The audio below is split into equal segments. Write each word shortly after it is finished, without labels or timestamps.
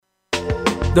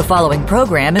The following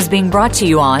program is being brought to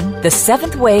you on the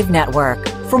Seventh Wave Network.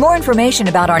 For more information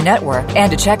about our network and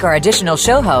to check our additional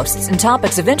show hosts and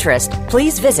topics of interest,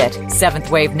 please visit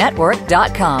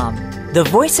seventhwavenetwork.com. The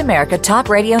Voice America Talk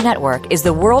Radio Network is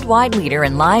the worldwide leader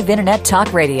in live Internet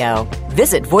talk radio.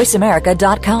 Visit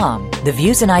voiceamerica.com. The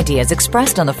views and ideas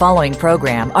expressed on the following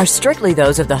program are strictly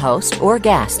those of the host or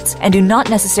guests and do not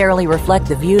necessarily reflect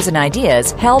the views and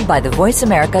ideas held by the Voice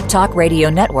America Talk Radio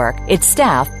Network, its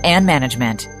staff, and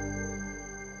management.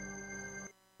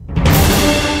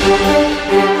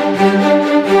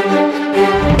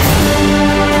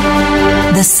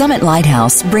 The Summit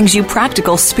Lighthouse brings you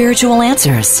practical spiritual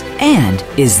answers and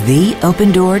is the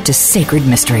open door to sacred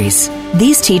mysteries.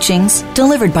 These teachings,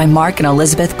 delivered by Mark and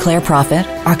Elizabeth Clare Prophet,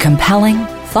 are compelling,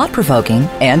 thought-provoking,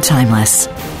 and timeless.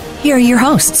 Here are your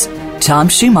hosts, Tom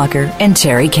Schumacher and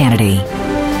Terry Kennedy.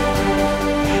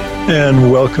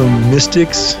 And welcome,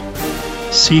 mystics,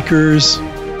 seekers,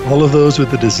 all of those with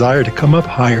the desire to come up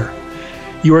higher.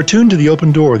 You are tuned to The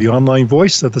Open Door, the online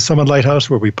voice of the Summit Lighthouse,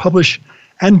 where we publish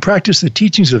and practice the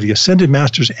teachings of the Ascended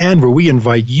Masters, and where we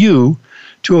invite you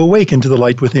to awaken to the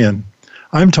light within.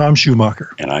 I'm Tom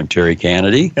Schumacher. And I'm Terry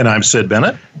Kennedy. And I'm Sid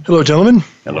Bennett. Hello, gentlemen.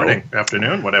 Hello. Morning,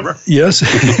 afternoon, whatever. Yes,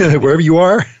 wherever you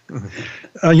are.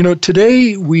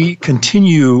 Today we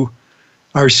continue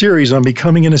our series on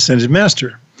becoming an Ascended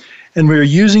Master. And we're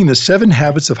using the 7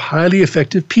 habits of highly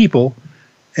effective people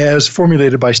as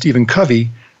formulated by Steven Covey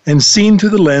and seen through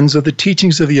the lens of the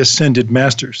teachings of the Ascended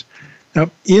Masters. Now,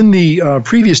 in the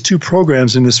previous 2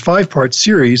 programs in this 5-part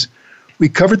series, we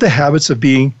covered the habits of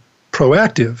being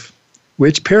proactive,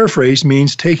 which, paraphrased,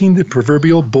 means taking the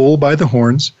proverbial bull by the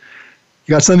horns.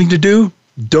 You got something to do?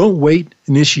 Don't wait,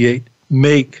 initiate,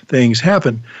 make things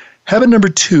happen. Habit number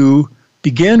 2,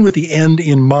 begin with the end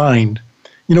in mind.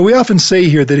 We often say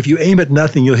here that if you aim at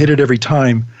nothing, you'll hit it every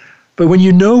time. But when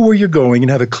you know where you're going and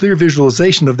have a clear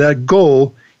visualization of that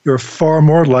goal, you're far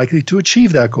more likely to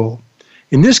achieve that goal.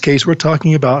 In this case, we're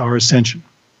talking about our ascension.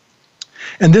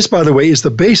 And this, by the way, is the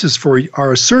basis for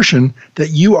our assertion that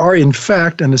you are, in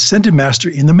fact, an Ascended Master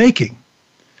in the making.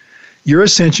 Your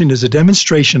ascension is a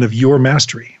demonstration of your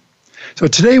mastery. So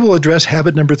today we'll address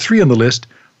habit number 3 on the list,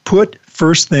 put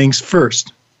first things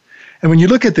first. And when you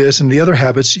look at this and the other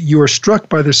habits, you are struck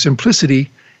by their simplicity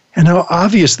and how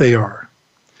obvious they are.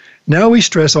 Now we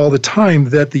stress all the time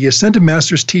that the Ascended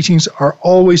Master's teachings are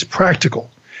always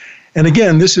practical. And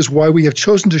again, this is why we have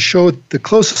chosen to show the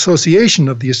close association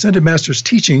of the Ascended Master's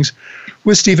teachings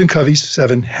with Steven Covey's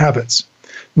 7 habits.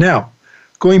 Now,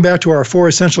 going back to our 4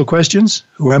 essential questions,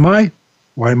 who am I?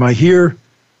 Why am I here?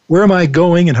 Where am I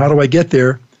going and how do I get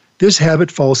there? This habit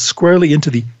falls squarely into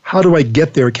the how do I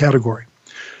get there category.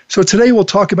 So today we'll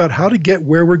talk about how to get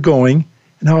where we're going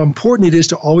and how important it is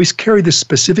to always carry this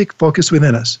specific focus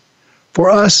within us. For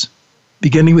us,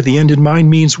 beginning with the end in mind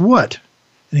means what?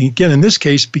 And again, in this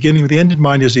case, beginning with the end in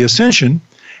mind is the ascension.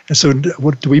 And so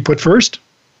what do we put first?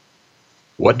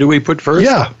 What do we put first?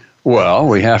 Yeah. Well,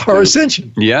 we have our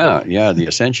ascension. Yeah, the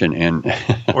ascension. And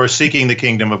or seeking the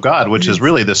kingdom of God, which is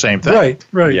really the same thing.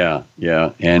 Right. Yeah.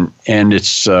 And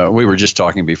it's we were just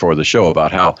talking before the show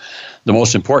about how the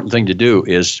most important thing to do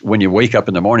is when you wake up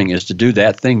in the morning is to do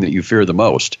that thing that you fear the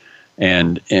most.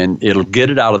 And it'll get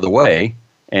it out of the way,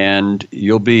 and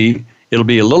it'll be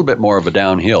a little bit more of a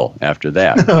downhill after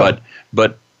that.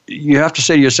 But you have to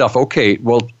say to yourself, okay,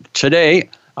 well, today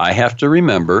I have to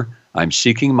remember I'm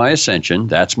seeking my ascension.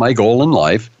 That's my goal in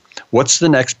life. What's the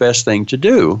next best thing to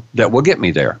do that will get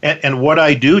me there? And what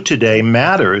I do today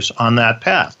matters on that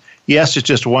path. Yes, it's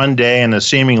just one day in a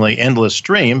seemingly endless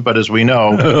stream, but as we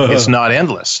know, it's not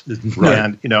endless. Right.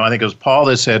 And, I think it was Paul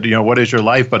that said, what is your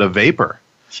life but a vapor?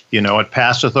 It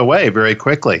passeth away very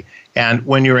quickly. And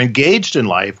when you're engaged in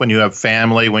life, when you have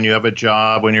family, when you have a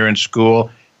job, when you're in school,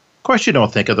 of course you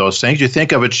don't think of those things. You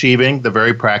think of achieving the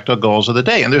very practical goals of the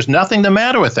day. And there's nothing the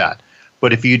matter with that.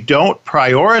 But if you don't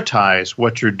prioritize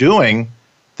what you're doing,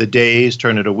 the days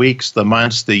turn into weeks, the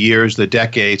months, the years, the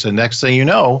decades, and next thing you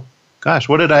know, gosh,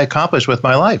 what did I accomplish with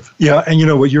my life? Yeah,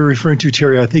 and what you're referring to,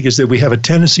 Terry, I think is that we have a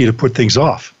tendency to put things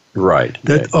off. Right.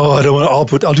 I don't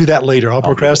want. I'll do that later. I'll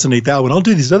procrastinate that one. I'll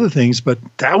do these other things, but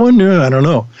that one, I don't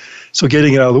know. So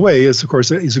getting it out of the way is, of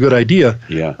course, is a good idea.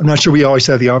 Yeah. I'm not sure we always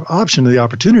have the option or the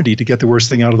opportunity to get the worst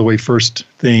thing out of the way first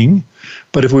thing.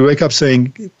 But if we wake up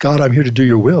saying, God, I'm here to do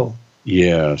your will.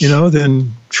 Yes.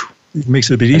 Then it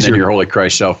makes it a bit easier. And then your Holy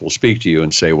Christ self will speak to you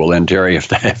and say, well, then, Terry, if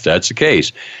that's the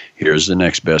case, here's the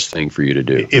next best thing for you to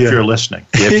do. If you're listening.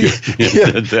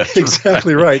 That's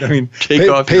exactly right. I mean, pay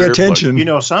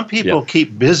attention. Some people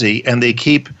keep busy and they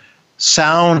keep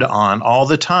sound on all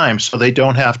the time so they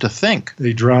don't have to think.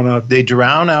 They drown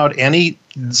out any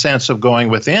sense of going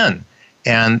within.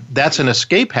 And that's an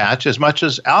escape hatch as much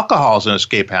as alcohol is an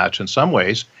escape hatch in some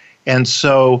ways. And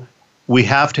so we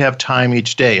have to have time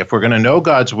each day. If we're going to know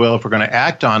God's will, if we're going to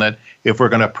act on it, if we're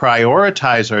going to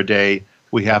prioritize our day,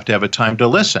 we have to have a time to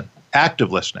listen,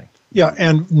 active listening. Yeah,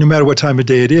 and no matter what time of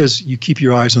day it is, you keep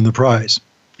your eyes on the prize.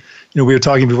 We were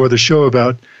talking before the show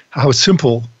about how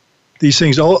simple these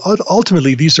things,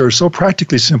 ultimately, these are so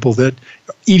practically simple that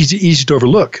easy to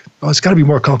overlook. Well, it's got to be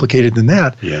more complicated than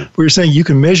that. Yeah. We're saying you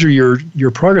can measure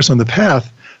your progress on the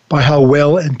path by how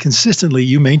well and consistently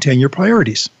you maintain your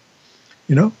priorities,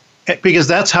 Because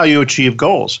that's how you achieve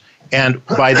goals. And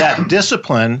by that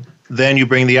discipline, then you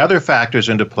bring the other factors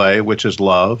into play, which is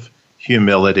love,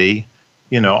 humility,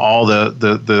 all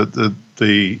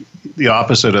the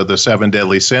opposite of the 7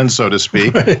 deadly sins, so to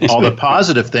speak, right. All the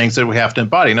positive things that we have to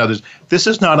embody. Now, this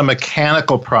is not a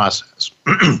mechanical process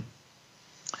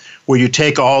where you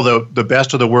take all the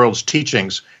best of the world's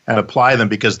teachings and apply them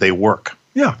because they work.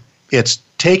 Yeah. It's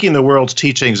taking the world's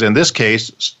teachings, in this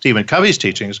case, Steven Covey's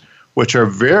teachings, which are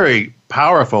very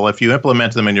powerful if you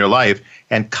implement them in your life,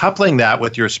 and coupling that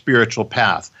with your spiritual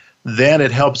path. Then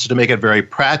it helps to make it very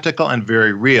practical and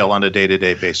very real on a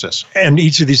day-to-day basis. And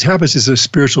each of these habits is a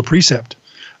spiritual precept.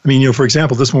 For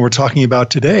example, this one we're talking about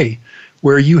today,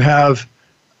 where you have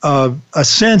a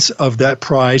sense of that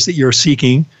prize that you're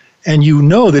seeking, and you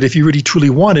know that if you really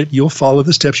truly want it, you'll follow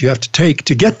the steps you have to take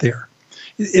to get there.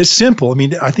 It's simple.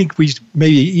 I think we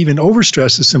maybe even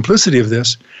overstress the simplicity of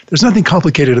this. There's nothing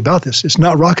complicated about this. It's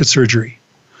not rocket surgery.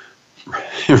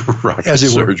 Rocket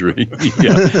surgery.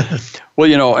 Yeah.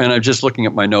 Well, and I'm just looking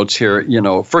at my notes here.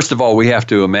 First of all, we have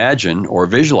to imagine or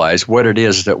visualize what it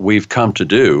is that we've come to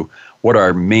do, what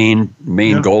our main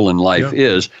goal in life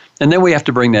is, and then we have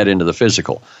to bring that into the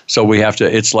physical. So we have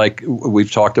to, it's like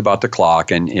we've talked about the clock,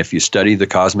 and if you study the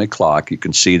cosmic clock, you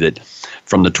can see that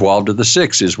from the 12 to the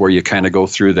 6 is where you kind of go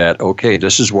through that, okay,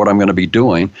 this is what I'm going to be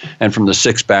doing, and from the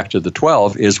 6 back to the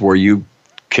 12 is where you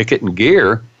kick it in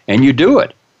gear and you do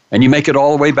it. And you make it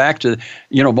all the way back to,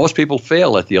 most people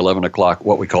fail at the 11 o'clock,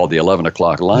 what we call the 11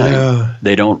 o'clock line. Yeah.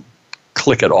 They don't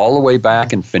click it all the way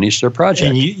back and finish their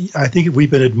project. And I think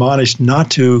we've been admonished not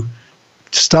to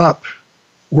stop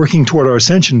working toward our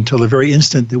ascension until the very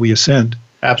instant that we ascend.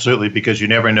 Absolutely, because you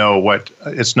never know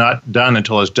it's not done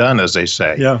until it's done, as they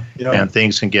say. Yeah. And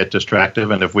things can get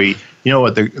distractive. And if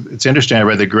it's interesting, I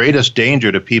read the greatest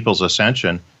danger to people's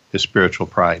ascension is spiritual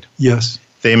pride. Yes.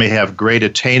 They may have great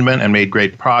attainment and made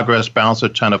great progress, balanced a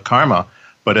ton of karma,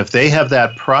 but if they have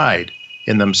that pride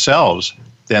in themselves,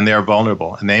 then they're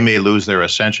vulnerable, and they may lose their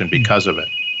ascension because of it.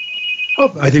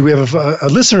 Oh, I think we have a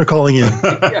listener calling in.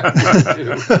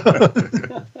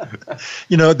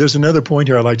 There's another point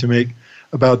here I'd like to make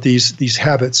about these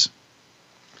habits.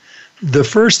 The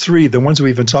first three, the ones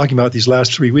we've been talking about these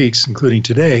last 3 weeks, including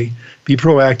today, be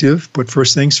proactive, put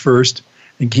first things first,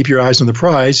 and keep your eyes on the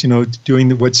prize,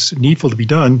 doing what's needful to be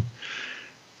done.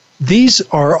 These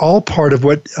are all part of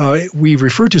what we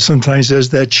refer to sometimes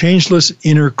as that changeless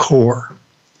inner core.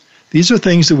 These are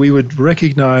things that we would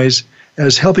recognize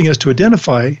as helping us to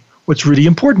identify what's really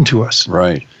important to us.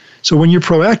 Right. So when you're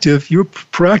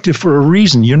proactive for a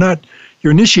reason.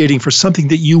 You're initiating for something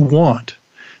that you want.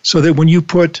 So that when you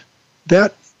put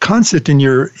that concept in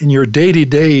your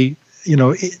day-to-day,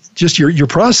 just your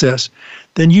process,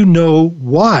 then you know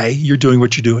why you're doing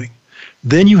what you're doing.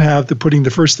 Then you have putting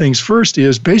the first things first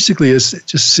is basically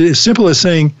just as simple as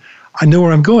saying, I know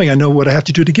where I'm going, I know what I have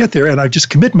to do to get there, and I just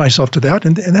commit myself to that,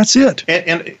 and that's it.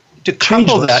 And to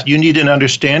couple that, you need an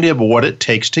understanding of what it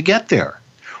takes to get there.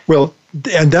 Well,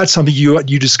 and that's something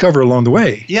you discover along the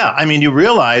way. Yeah, you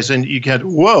realize and you get,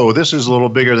 whoa, this is a little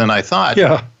bigger than I thought.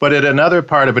 Yeah. But at another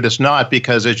part of it, it's not,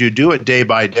 because as you do it day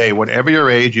by day, whatever your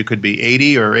age, you could be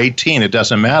 80 or 18, it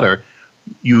doesn't matter.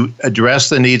 You address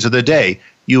the needs of the day.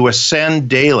 You ascend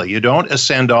daily. You don't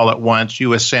ascend all at once.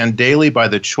 You ascend daily by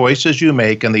the choices you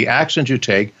make and the actions you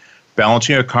take,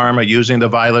 balancing your karma, using the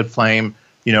violet flame,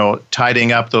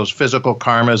 tidying up those physical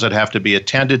karmas that have to be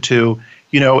attended to.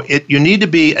 You need to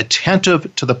be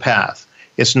attentive to the path.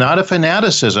 It's not a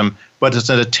fanaticism, but it's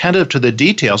an attentive to the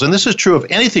details. And this is true of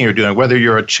anything you're doing, whether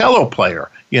you're a cello player,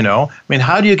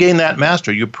 how do you gain that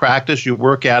mastery? You practice, you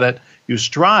work at it, you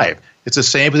strive. It's the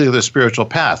same with the spiritual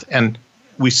path. And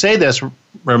we say this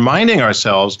reminding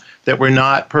ourselves that we're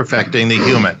not perfecting the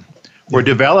human. We're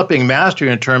developing mastery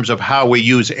in terms of how we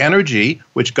use energy,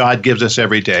 which God gives us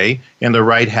every day, in the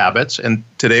right habits. And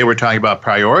today we're talking about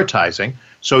prioritizing.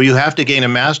 So you have to gain a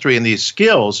mastery in these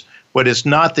skills, but it's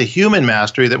not the human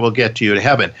mastery that will get you to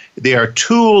heaven. They are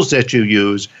tools that you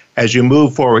use as you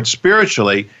move forward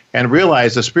spiritually and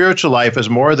realize the spiritual life is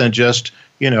more than just,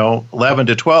 11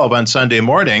 to 12 on Sunday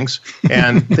mornings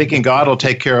and thinking God will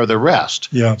take care of the rest.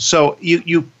 Yeah. So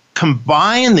you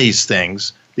combine these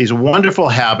things, these wonderful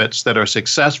habits that are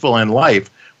successful in life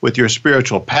with your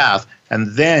spiritual path,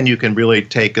 and then you can really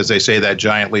take, as they say, that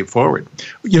giant leap forward.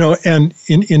 And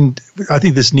I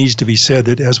think this needs to be said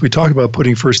that as we talk about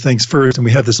putting first things first and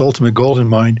we have this ultimate goal in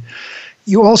mind,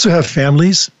 you also have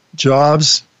families,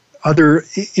 jobs, other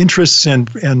interests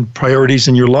and priorities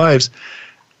in your lives.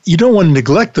 You don't want to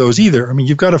neglect those either. I mean,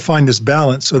 you've got to find this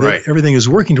balance so that everything is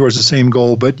working towards the same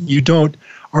goal, but you don't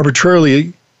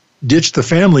arbitrarily ditch the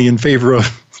family in favor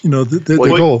of, the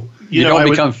goal. You don't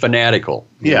become fanatical.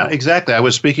 Yeah, exactly. I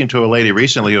was speaking to a lady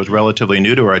recently who was relatively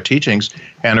new to our teachings,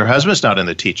 and her husband's not in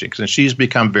the teachings, and she's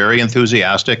become very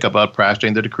enthusiastic about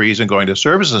practicing the decrees and going to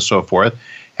service and so forth.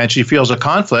 And she feels a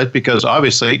conflict because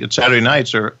obviously at Saturday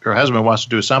nights her husband wants to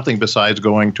do something besides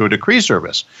going to a decree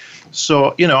service.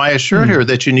 So, I assured her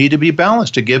that you need to be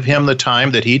balanced, to give him the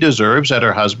time that he deserves at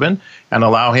her husband and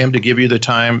allow him to give you the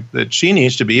time that she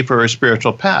needs to be for her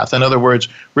spiritual path. In other words,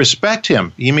 respect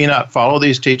him. He may not follow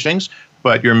these teachings,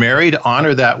 but you're married,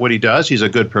 honor that what he does. He's a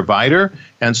good provider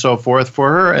and so forth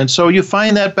for her. And so you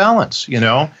find that balance,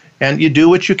 and you do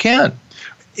what you can.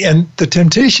 And the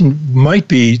temptation might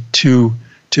be to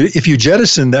if you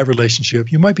jettison that relationship,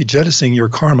 you might be jettisoning your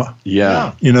karma.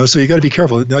 Yeah. So you got to be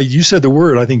careful. Now, you said the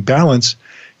word, I think, balance.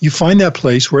 You find that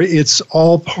place where it's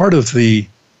all part of the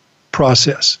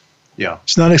process. Yeah.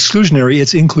 It's not exclusionary,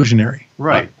 it's inclusionary.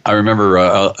 Right. I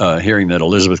remember hearing that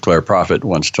Elizabeth Clare Prophet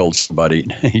once told somebody,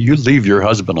 you leave your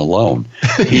husband alone.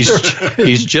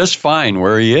 He's just fine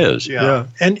where he is. Yeah.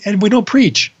 And we don't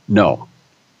preach. No.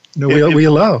 No, we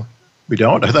allow. We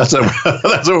don't. That's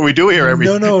what we do here every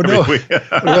week. No. What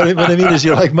I mean is,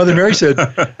 like Mother Mary said,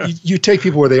 you take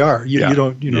people where they are. You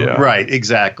don't. Right.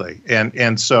 Exactly.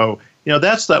 And so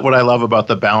that's what I love about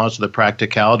the balance of the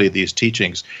practicality of these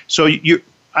teachings. So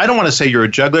I don't want to say you're a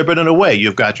juggler, but in a way,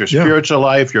 you've got your spiritual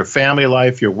life, your family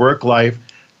life, your work life.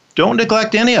 Don't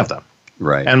neglect any of them.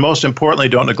 Right. And most importantly,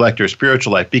 don't neglect your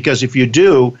spiritual life, because if you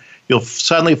do, you'll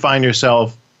suddenly find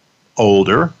yourself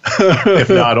older, if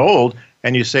not old.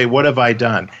 And you say, what have I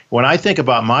done? When I think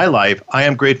about my life, I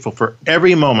am grateful for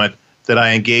every moment that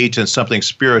I engage in something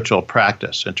spiritual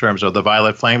practice in terms of the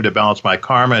violet flame to balance my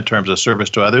karma, in terms of service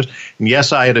to others. And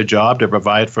yes, I had a job to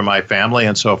provide for my family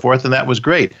and so forth, and that was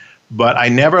great. But I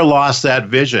never lost that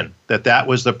vision that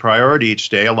was the priority each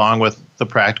day, along with the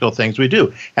practical things we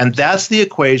do. And that's the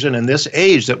equation in this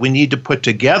age that we need to put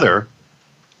together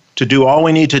to do all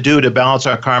we need to do to balance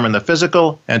our karma in the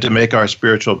physical and to make our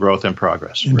spiritual growth and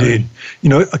progress. Indeed.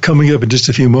 Right? Coming up in just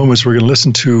a few moments, we're going to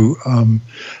listen to a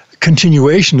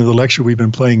continuation of the lecture we've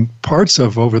been playing parts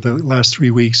of over the last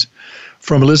 3 weeks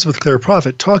from Elizabeth Clare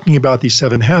Prophet, talking about these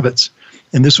 7 habits.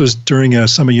 And this was during a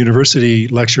Summit University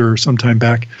lecture some time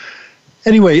back.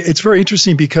 Anyway, it's very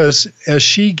interesting because as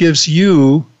she gives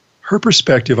you her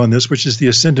perspective on this, which is the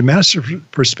Ascended Master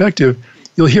perspective,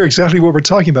 you'll hear exactly what we're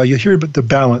talking about. You'll hear about the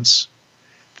balance,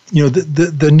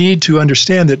 the need to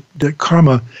understand that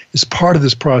karma is part of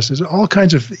this process. All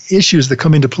kinds of issues that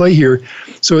come into play here.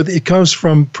 So it comes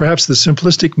from perhaps the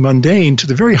simplistic mundane to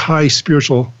the very high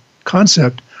spiritual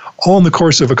concept, all in the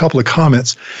course of a couple of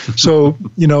comments. So,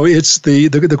 it's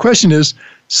the question is,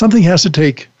 something has to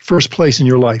take first place in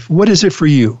your life. What is it for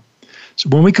you? So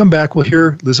when we come back, we'll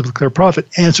hear Elizabeth Clare Prophet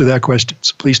answer that question.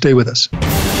 So please stay with us.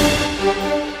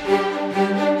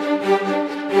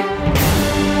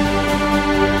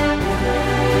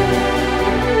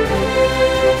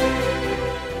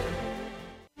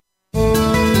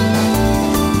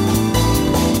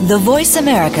 The Voice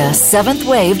America 7th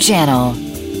Wave Channel.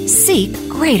 Seek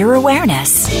greater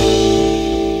awareness.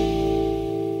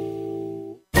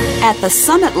 At the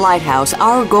Summit Lighthouse,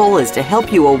 our goal is to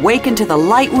help you awaken to the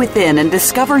light within and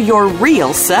discover your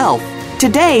real self.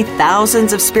 Today,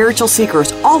 thousands of spiritual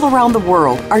seekers all around the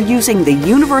world are using the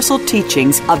universal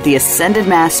teachings of the Ascended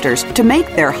Masters to make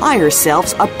their higher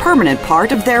selves a permanent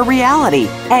part of their reality.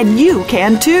 And you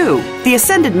can too. The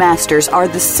Ascended Masters are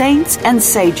the saints and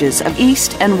sages of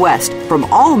East and West from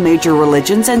all major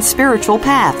religions and spiritual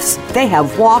paths. They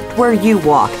have walked where you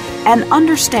walk and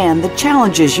understand the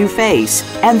challenges you face,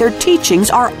 and their teachings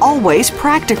are always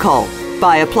practical.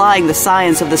 By applying the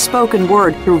science of the spoken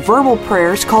word through verbal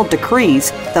prayers called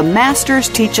decrees, the Masters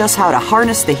teach us how to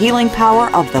harness the healing power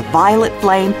of the violet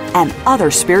flame and other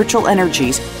spiritual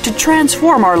energies to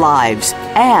transform our lives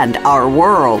and our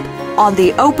world. On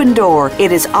The Open Door,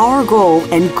 it is our goal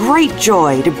and great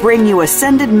joy to bring you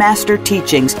Ascended Master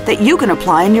teachings that you can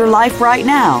apply in your life right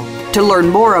now. To learn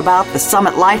more about the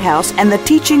Summit Lighthouse and the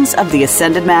teachings of the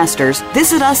Ascended Masters,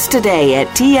 visit us today at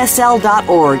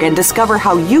tsl.org and discover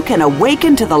how you can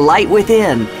awaken to the light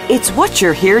within. It's what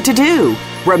you're here to do.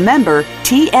 Remember,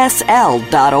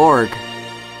 tsl.org.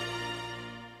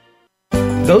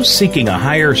 Those seeking a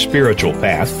higher spiritual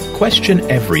path question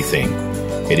everything.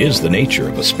 It is the nature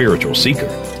of a spiritual seeker.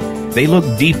 They look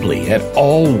deeply at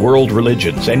all world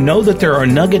religions and know that there are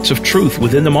nuggets of truth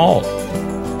within them all.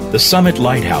 The Summit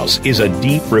Lighthouse is a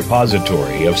deep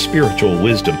repository of spiritual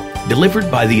wisdom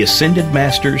delivered by the Ascended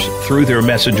Masters through their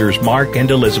messengers Mark and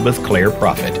Elizabeth Clare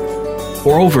Prophet.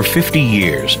 For over 50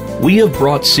 years, we have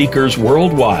brought seekers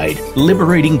worldwide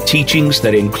liberating teachings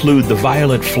that include the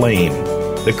violet flame,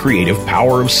 the creative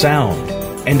power of sound,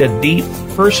 and a deep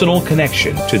personal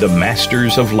connection to the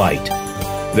Masters of Light.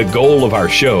 The goal of our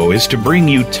show is to bring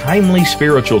you timely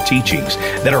spiritual teachings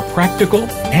that are practical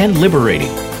and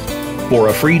liberating. For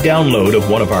a free download of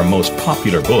one of our most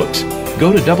popular books,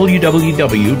 go to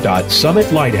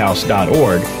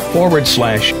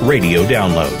www.summitlighthouse.org/radio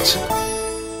downloads.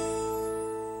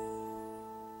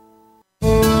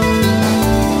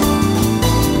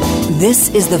 This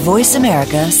is the Voice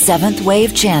America 7th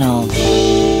Wave Channel.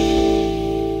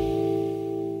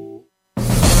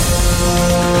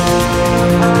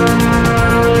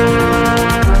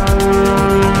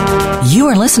 You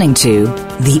are listening to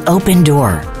The Open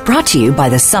Door, brought to you by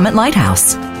the Summit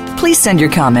Lighthouse. Please send your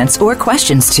comments or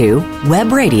questions to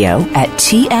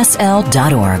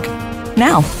webradio@tsl.org.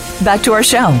 Now, back to our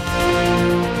show.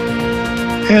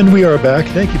 And we are back.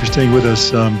 Thank you for staying with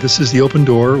us. This is The Open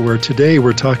Door, where today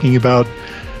we're talking about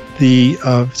the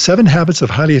 7 habits of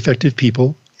highly effective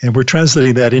people, and we're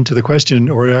translating that into the question,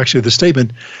 or actually the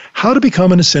statement, how to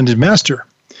become an ascended master.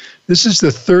 This is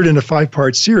the 3rd in a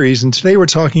 5-part series, and today we're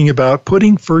talking about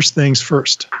putting first things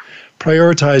first,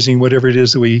 prioritizing whatever it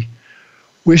is that we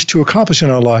wish to accomplish in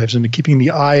our lives, and keeping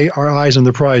our eyes on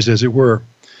the prize, as it were.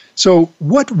 So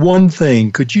what one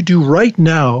thing could you do right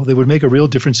now that would make a real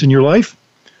difference in your life?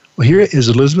 Well, here is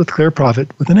Elizabeth Clare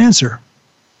Prophet with an answer.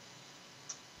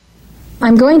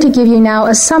 I'm going to give you now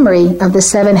a summary of the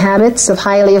 7 habits of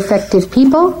highly effective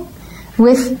people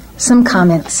with some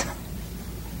comments.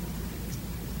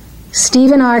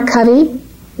 Steven R. Covey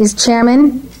is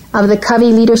chairman of the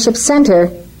Covey Leadership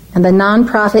Center and the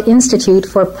nonprofit Institute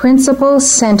for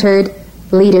Principle-Centered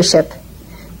Leadership.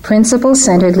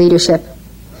 Principle-Centered Leadership.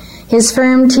 His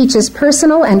firm teaches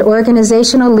personal and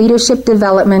organizational leadership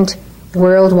development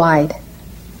worldwide.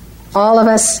 All of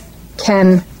us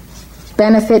can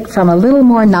benefit from a little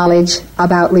more knowledge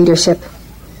about leadership.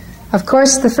 Of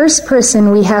course, the first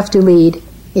person we have to lead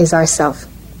is ourselves.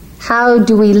 How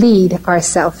do we lead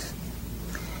ourselves?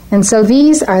 And so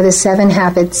these are the 7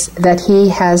 habits that he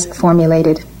has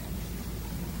formulated.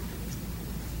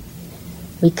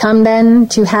 We come then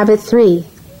to habit 3.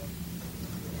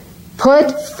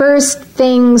 Put first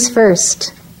things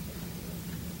first.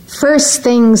 First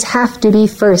things have to be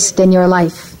first in your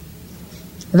life.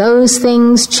 Those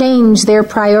things change their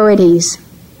priorities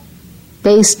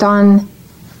based on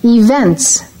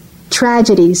events,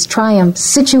 tragedies, triumphs,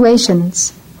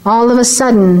 situations. All of a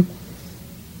sudden,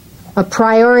 a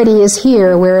priority is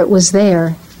here where it was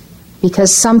there,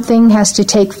 because something has to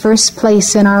take first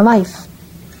place in our life.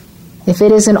 If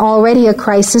it isn't already a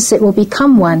crisis, it will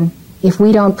become one if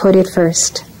we don't put it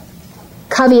first.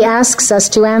 Covey asks us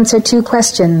to answer 2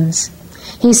 questions.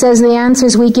 He says the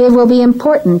answers we give will be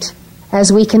important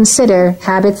as we consider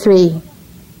habit 3.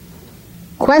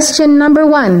 Question number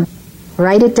 1,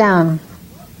 write it down.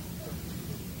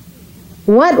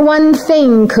 What one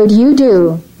thing could you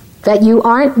do that you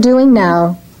aren't doing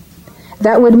now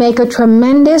that would make a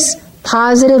tremendous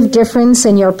positive difference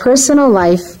in your personal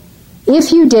life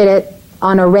if you did it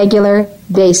on a regular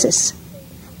basis?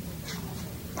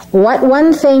 What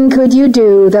one thing could you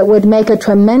do that would make a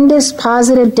tremendous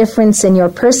positive difference in your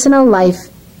personal life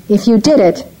if you did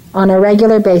it on a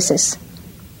regular basis?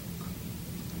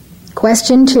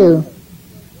 Question 2.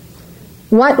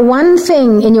 What one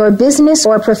thing in your business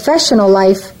or professional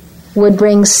life would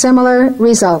bring similar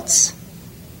results?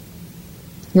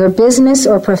 Your business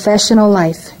or professional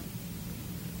life.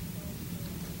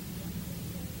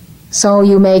 So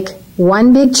you make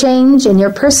one big change in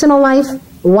your personal life,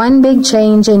 one big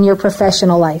change in your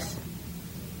professional life,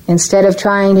 instead of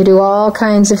trying to do all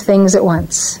kinds of things at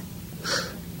once.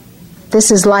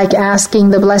 This is like asking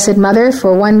the Blessed Mother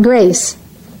for one grace.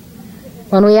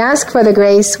 When we ask for the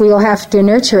grace, we will have to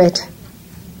nurture it.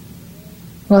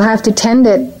 We'll have to tend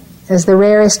it as the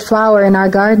rarest flower in our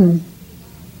garden.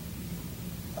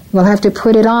 We'll have to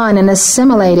put it on and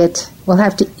assimilate it. We'll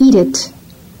have to eat it.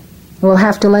 We'll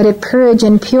have to let it purge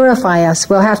and purify us.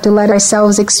 We'll have to let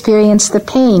ourselves experience the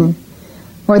pain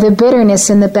or the bitterness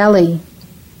in the belly,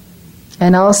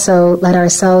 and also let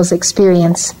ourselves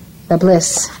experience the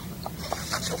bliss.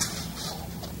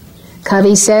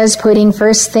 Covey says putting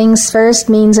first things first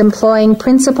means employing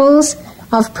principles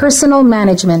of personal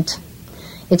management.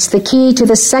 It's the key to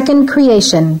the second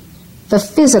creation, the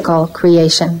physical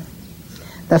creation.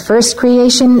 The first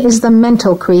creation is the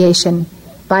mental creation,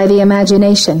 by the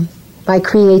imagination, by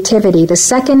creativity. The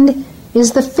second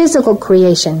is the physical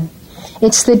creation.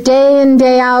 It's the day in,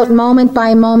 day out, moment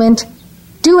by moment,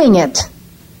 doing it.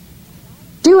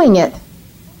 Doing it.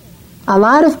 A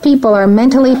lot of people are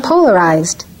mentally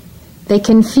polarized. They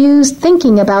confuse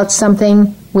thinking about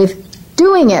something with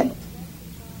doing it.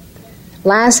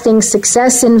 Lasting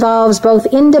success involves both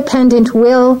independent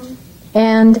will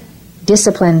and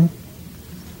discipline.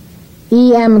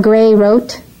 E.M. Gray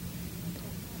wrote,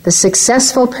 "The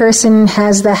successful person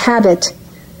has the habit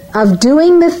of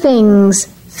doing the things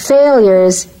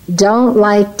failures don't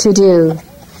like to do.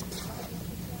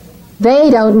 They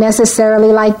don't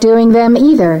necessarily like doing them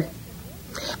either,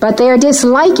 but their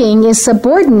disliking is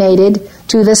subordinated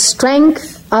to the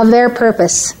strength of their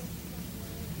purpose.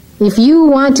 If you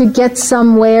want to get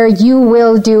somewhere, you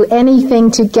will do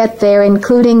anything to get there,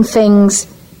 including things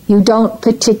you don't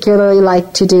particularly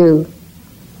like to do."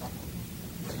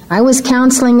 I was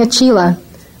counseling a Chela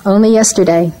only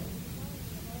yesterday,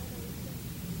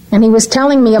 and he was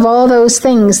telling me of all those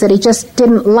things that he just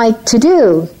didn't like to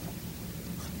do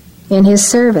in his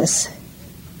service.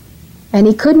 And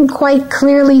he couldn't quite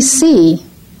clearly see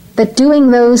that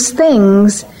doing those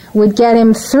things would get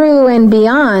him through and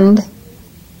beyond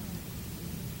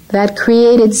that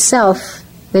created self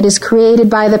that is created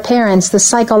by the parents, the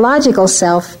psychological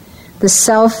self, the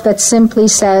self that simply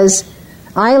says,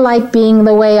 "I like being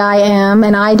the way I am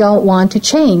and I don't want to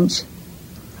change."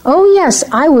 Oh yes,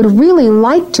 I would really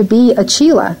like to be a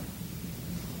Chela,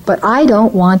 but I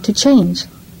don't want to change.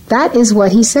 That is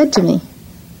what he said to me,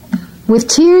 with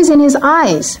tears in his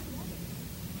eyes.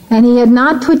 And he had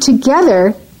not put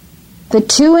together the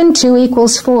 2 and 2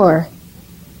 equals 4.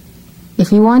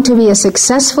 If you want to be a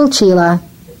successful Chela,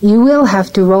 you will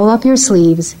have to roll up your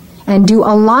sleeves and do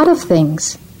a lot of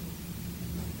things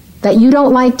that you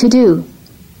don't like to do.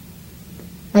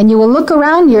 And you will look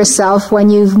around yourself when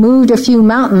you've moved a few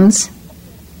mountains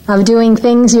of doing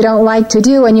things you don't like to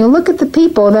do, and you look at the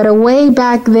people that are way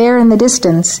back there in the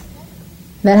distance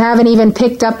that haven't even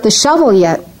picked up the shovel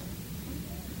yet.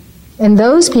 And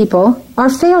those people are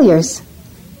failures.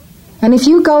 And if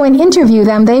you go and interview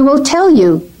them, they will tell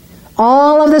you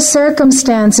all of the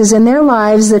circumstances in their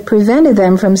lives that prevented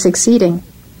them from succeeding,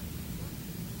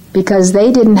 because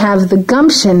they didn't have the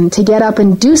gumption to get up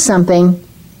and do something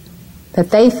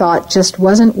that they thought just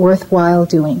wasn't worthwhile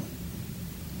doing.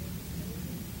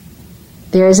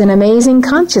 There is an amazing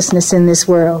consciousness in this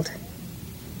world.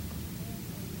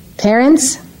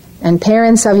 Parents and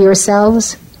parents of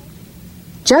yourselves,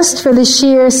 just for the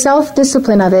sheer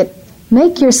self-discipline of it,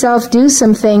 make yourself do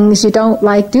some things you don't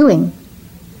like doing.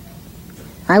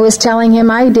 I was telling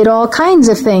him I did all kinds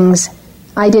of things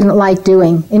I didn't like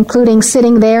doing, including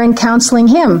sitting there and counseling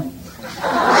him.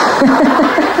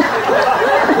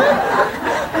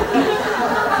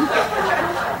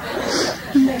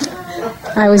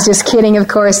 I was just kidding, of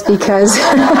course, because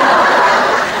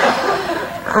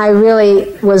I really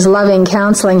was loving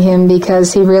counseling him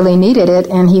because he really needed it,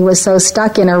 and he was so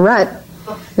stuck in a rut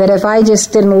that if I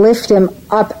just didn't lift him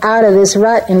up out of this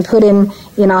rut and put him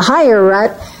in a higher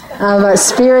rut of a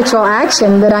spiritual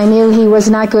action, that I knew he was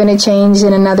not going to change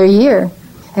in another year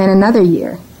and another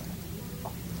year.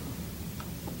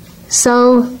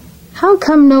 So how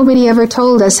come nobody ever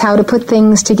told us how to put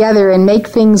things together and make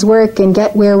things work and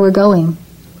get where we're going?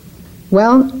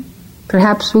 Well,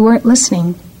 perhaps we weren't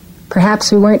listening.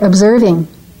 Perhaps we weren't observing.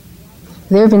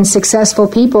 There have been successful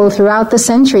people throughout the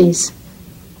centuries.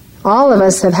 All of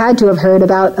us have had to have heard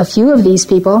about a few of these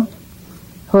people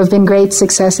who have been great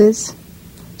successes.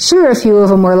 Sure, a few of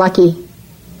them were lucky.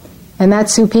 And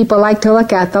that's who people like to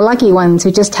look at, the lucky ones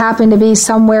who just happen to be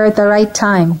somewhere at the right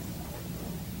time.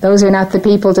 Those are not the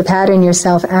people to pattern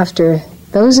yourself after.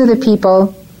 Those are the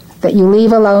people that you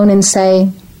leave alone and say,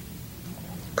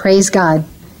 praise God,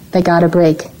 they got a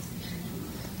break.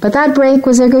 But that break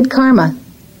was their good karma.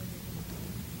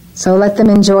 So let them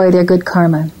enjoy their good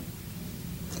karma.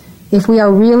 If we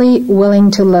are really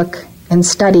willing to look and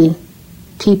study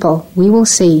people, we will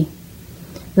see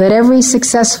that every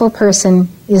successful person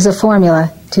is a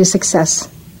formula to success.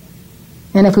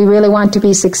 And if we really want to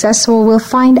be successful, we'll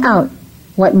find out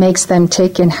what makes them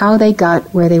tick, and how they got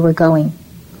where they were going.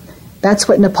 That's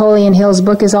what Napoleon Hill's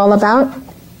book is all about,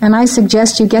 and I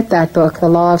suggest you get that book, The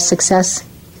Law of Success.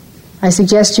 I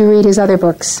suggest you read his other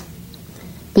books,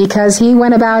 because he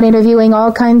went about interviewing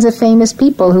all kinds of famous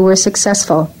people who were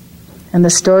successful, and the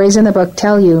stories in the book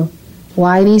tell you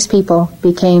why these people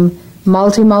became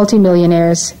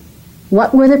multi-millionaires.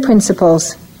 What were the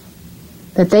principles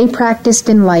that they practiced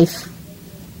in life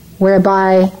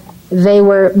whereby they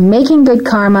were making good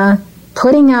karma,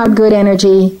 putting out good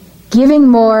energy, giving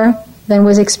more than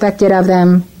was expected of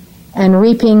them, and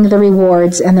reaping the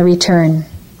rewards and the return.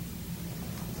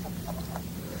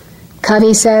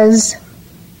 Covey says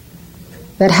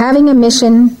that having a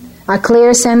mission, a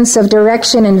clear sense of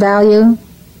direction and value,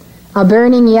 a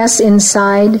burning yes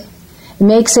inside,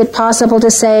 makes it possible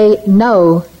to say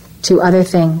no to other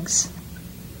things.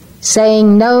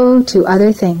 Saying no to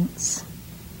other things.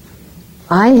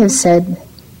 I have said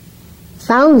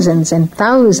thousands and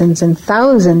thousands and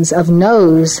thousands of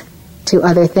no's to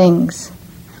other things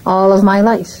all of my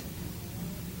life,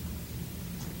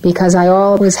 because I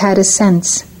always had a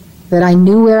sense that I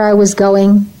knew where I was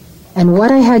going and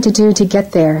what I had to do to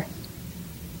get there,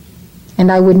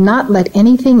 and I would not let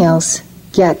anything else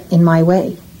get in my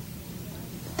way.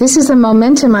 This is the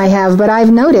momentum I have, but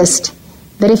I've noticed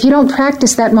that if you don't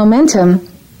practice that momentum,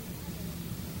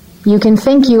 you can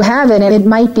think you have it and it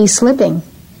might be slipping.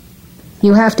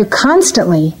 You have to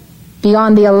constantly be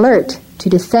on the alert to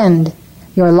defend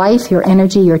your life, your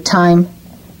energy, your time,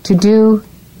 to do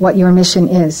what your mission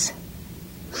is.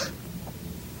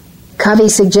 Covey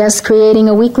suggests creating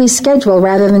a weekly schedule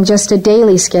rather than just a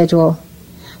daily schedule.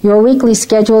 Your weekly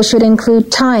schedule should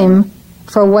include time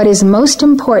for what is most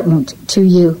important to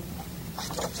you.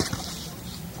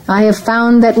 I have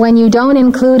found that when you don't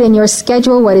include in your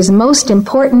schedule what is most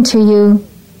important to you,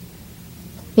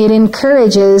 it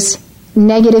encourages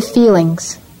negative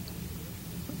feelings,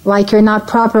 like you're not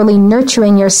properly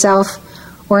nurturing yourself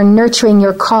or nurturing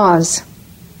your cause.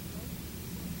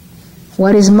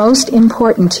 What is most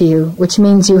important to you, which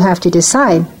means you have to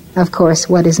decide, of course,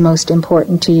 what is most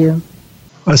important to you.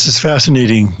 This is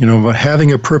fascinating.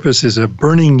 Having a purpose is a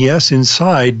burning yes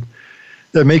inside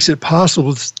that makes it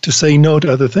possible to say no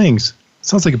to other things.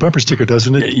 Sounds like a bumper sticker,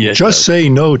 doesn't it? Yeah, Just say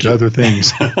no to other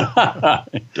things.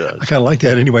 It does. I kind of like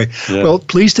that anyway. Yeah. Well,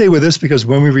 please stay with us, because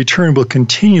when we return, we'll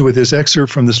continue with this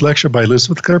excerpt from this lecture by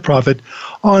Elizabeth Clare Prophet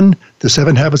on the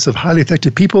 7 habits of highly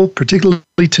effective people, particularly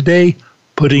today,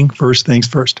 putting first things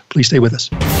first. Please stay with us.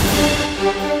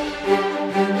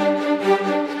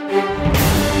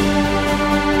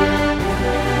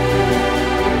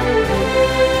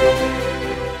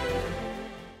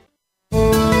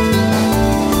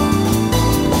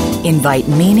 Invite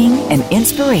meaning and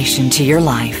inspiration to your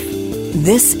life.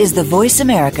 This is the Voice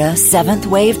America 7th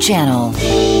Wave Channel.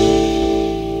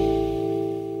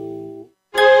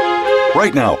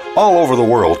 Right now, all over the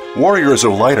world, warriors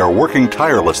of light are working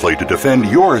tirelessly to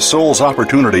defend your soul's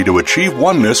opportunity to achieve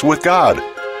oneness with God.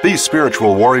 These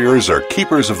spiritual warriors are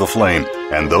keepers of the flame,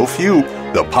 and though few,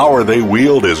 the power they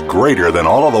wield is greater than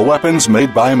all of the weapons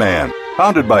made by man.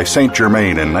 Founded by Saint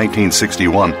Germain in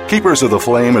 1961, Keepers of the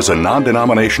Flame is a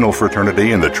non-denominational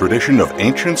fraternity in the tradition of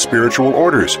ancient spiritual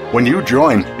orders. When you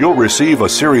join, you'll receive a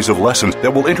series of lessons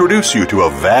that will introduce you to a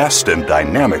vast and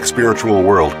dynamic spiritual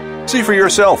world. See for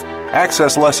yourself.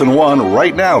 Access Lesson 1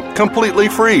 right now, completely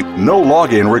free, no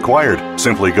login required.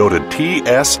 Simply go to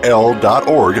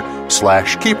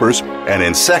tsl.org/keepers, and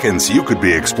in seconds you could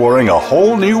be exploring a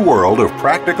whole new world of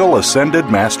practical Ascended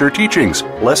Master teachings.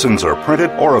 Lessons are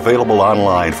printed or available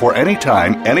online for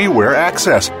anytime, anywhere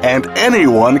access, and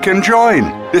anyone can join.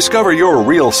 Discover your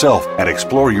real self and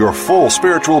explore your full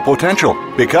spiritual potential.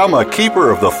 Become a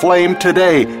keeper of the flame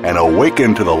today and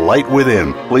awaken to the light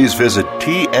within. Please visit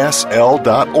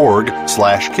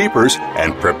tsl.org/keepers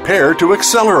and prepare to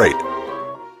accelerate.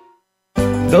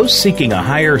 Those seeking a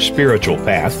higher spiritual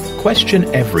path question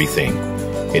everything.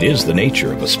 It is the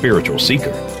nature of a spiritual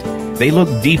seeker. They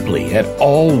look deeply at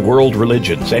all world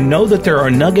religions and know that there are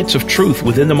nuggets of truth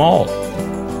within them all.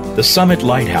 The Summit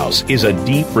Lighthouse is a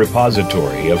deep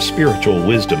repository of spiritual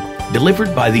wisdom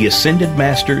delivered by the Ascended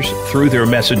Masters through their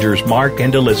messengers Mark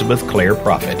and Elizabeth Clare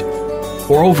Prophet.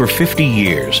 For over 50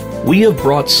 years, we have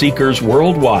brought seekers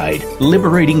worldwide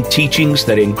liberating teachings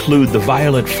that include the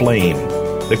violet flame,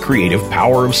 the creative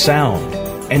power of sound,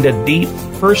 and a deep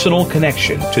personal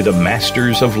connection to the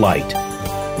Masters of Light.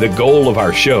 The goal of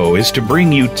our show is to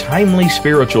bring you timely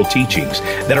spiritual teachings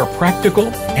that are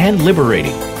practical and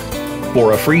liberating.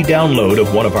 For a free download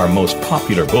of one of our most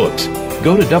popular books,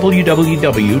 go to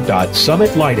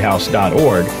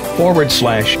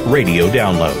www.summitlighthouse.org/radio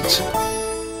downloads.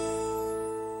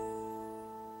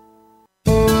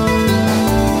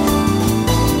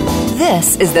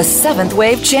 This is the Seventh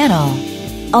Wave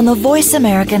Channel on the Voice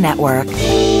America Network.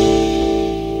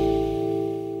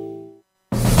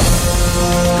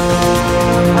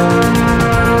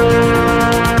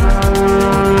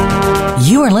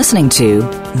 You are listening to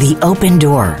The Open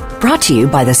Door, brought to you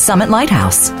by the Summit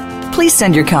Lighthouse. Please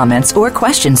send your comments or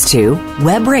questions to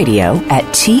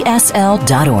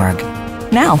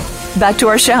webradio@tsl.org. Now, back to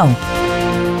our show.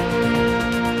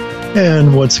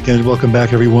 And once again, welcome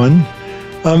back, everyone.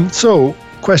 So,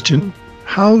 question,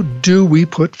 how do we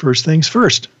put first things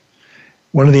first?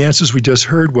 One of the answers we just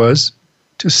heard was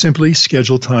to simply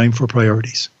schedule time for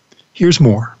priorities. Here's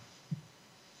more.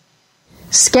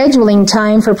 Scheduling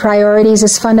time for priorities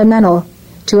is fundamental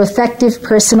to effective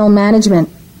personal management.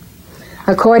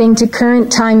 According to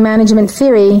current time management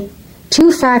theory,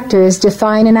 2 factors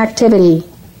define an activity: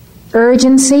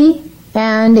 urgency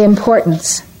and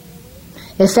importance.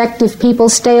 Effective people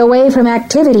stay away from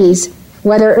activities,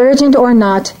 whether urgent or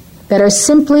not, that are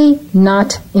simply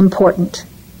not important.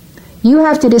 You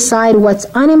have to decide what's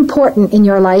unimportant in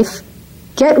your life,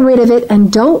 get rid of it,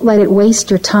 and don't let it waste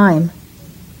your time.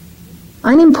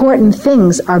 Unimportant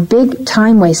things are big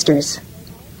time wasters.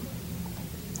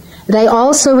 They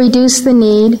also reduce the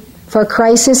need for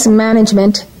crisis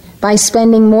management by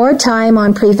spending more time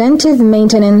on preventive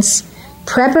maintenance,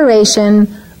 preparation,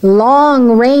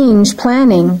 long-range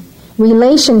planning,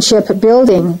 relationship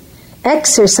building,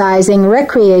 exercising,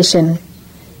 recreation,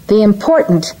 the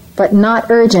important but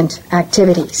not urgent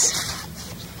activities.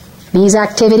 These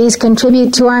activities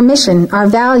contribute to our mission, our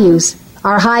values,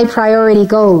 our high priority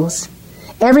goals.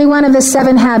 Every one of the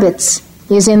 7 habits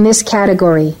is in this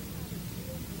category.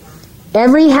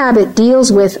 Every habit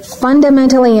deals with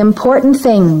fundamentally important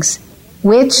things,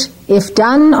 which, if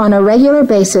done on a regular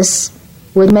basis,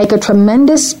 would make a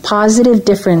tremendous positive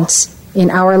difference in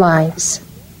our lives.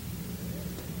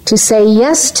 To say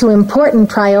yes to important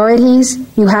priorities,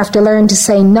 you have to learn to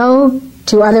say no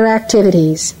to other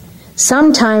activities,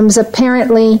 sometimes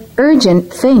apparently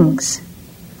urgent things.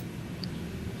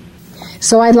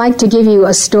 So I'd like to give you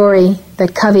a story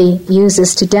that Covey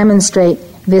uses to demonstrate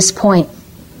this point.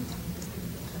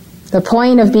 The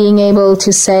point of being able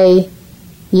to say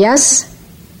yes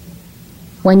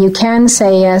when you can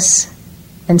say yes,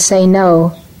 and say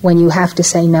no when you have to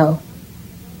say no.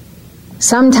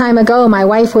 Some time ago, my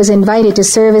wife was invited to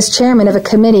serve as chairman of a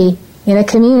committee in a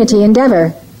community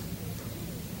endeavor.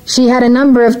 She had a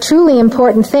number of truly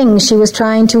important things she was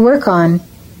trying to work on,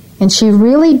 and she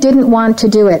really didn't want to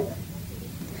do it.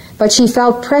 But she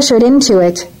felt pressured into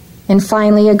it and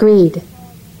finally agreed.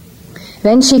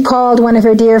 Then she called one of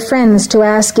her dear friends to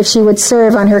ask if she would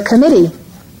serve on her committee.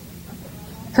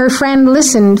 Her friend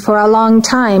listened for a long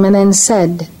time and then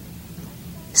said,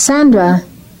 "Sandra,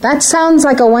 that sounds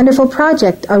like a wonderful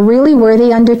project, a really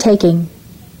worthy undertaking.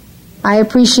 I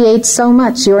appreciate so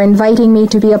much your inviting me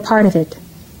to be a part of it.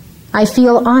 I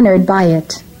feel honored by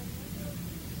it.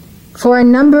 For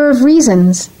a number of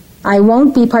reasons, I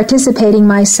won't be participating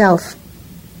myself,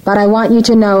 but I want you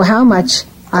to know how much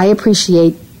I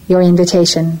appreciate your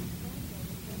invitation."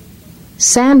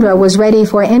 Sandra was ready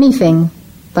for anything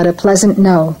but a pleasant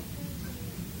no.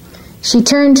 She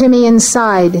turned to me and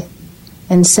sighed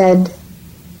and said,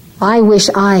 "I wish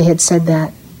I had said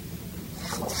that."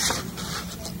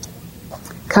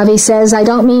 Covey says, "I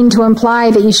don't mean to imply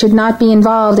that you should not be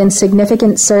involved in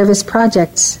significant service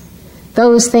projects.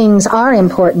 Those things are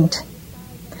important.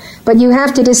 But you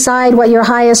have to decide what your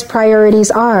highest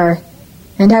priorities are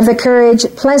and have the courage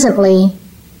pleasantly,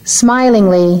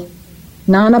 smilingly,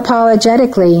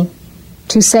 non-apologetically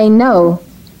to say no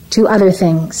to other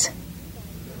things.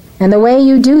 And the way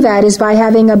you do that is by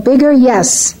having a bigger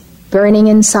yes burning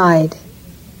inside.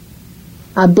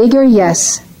 A bigger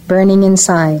yes burning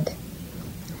inside.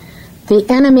 The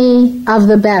enemy of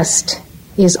the best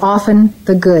is often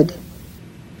the good.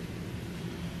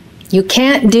 You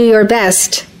can't do your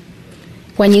best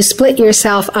when you split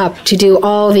yourself up to do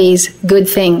all these good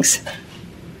things.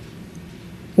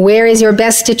 Where is your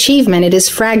best achievement? It is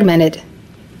fragmented.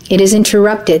 It is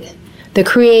interrupted. The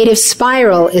creative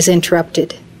spiral is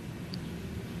interrupted.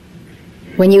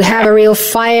 When you have a real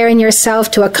fire in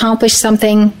yourself to accomplish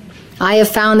something, I have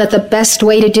found that the best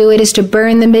way to do it is to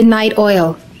burn the midnight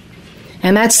oil.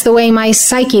 And that's the way my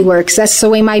psyche works. That's the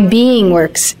way my being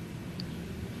works.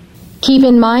 Keep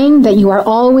in mind that you are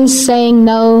always saying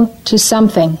no to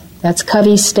something. That's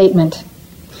Covey's statement.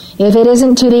 If it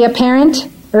isn't to the apparent,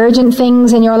 urgent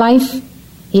things in your life,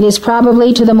 it is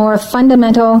probably to the more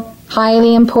fundamental,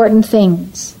 highly important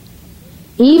things.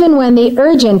 Even when the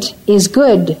urgent is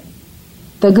good,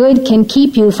 the good can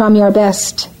keep you from your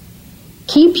best,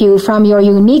 keep you from your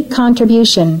unique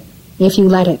contribution if you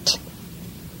let it.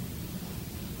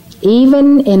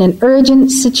 even in an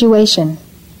urgent situation?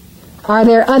 Are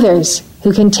there others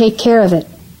who can take care of it?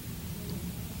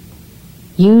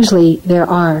 Usually there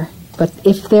are, but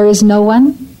if there is no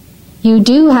one, you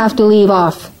do have to leave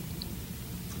off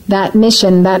that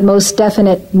mission, that most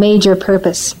definite major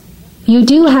purpose. You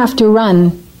do have to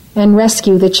run and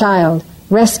rescue the child,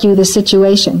 rescue the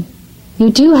situation. You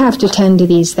do have to tend to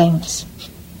these things.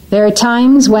 There are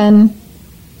times when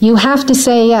you have to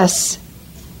say yes,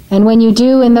 and when you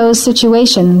do in those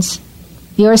situations,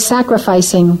 you're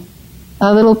sacrificing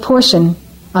a little portion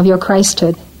of your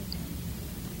Christhood.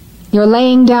 You're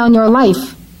laying down your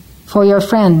life for your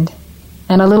friend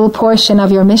and a little portion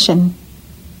of your mission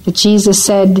that Jesus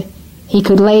said he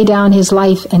could lay down his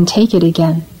life and take it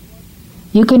again.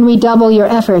 You can redouble your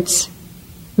efforts,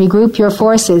 regroup your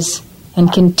forces,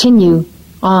 and continue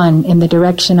on in the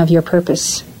direction of your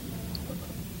purpose.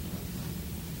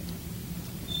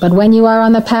 But when you are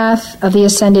on the path of the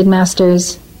Ascended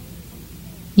Masters,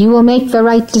 you will make the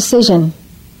right decision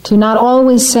to not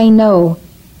always say no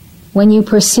when you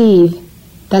perceive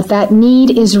that that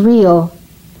need is real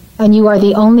and you are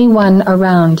the only one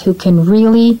around who can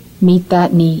really meet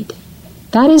that need.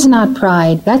 That is not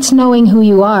pride. That's knowing who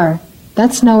you are.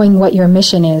 That's knowing what your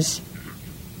mission is,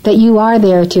 that you are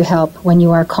there to help when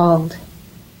you are called.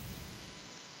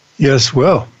 Yes,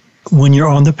 well, when you're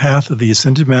on the path of the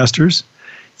Ascended Masters,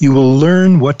 you will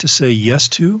learn what to say yes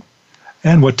to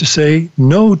and what to say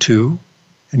no to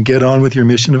and get on with your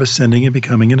mission of ascending and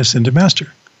becoming an Ascended Master.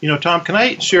 You know, Tom, can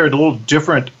I share a little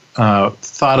different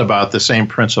thought about the same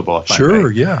principle? If Sure, I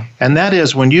may? yeah. And that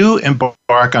is when you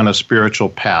embark on a spiritual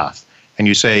path and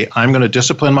you say, I'm going to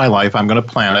discipline my life, I'm going to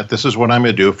plan it, this is what I'm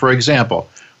going to do. For example,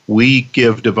 we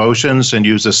give devotions and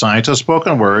use the science of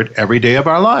spoken word every day of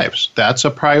our lives. That's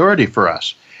a priority for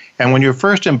us. And when you're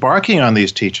first embarking on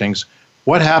these teachings,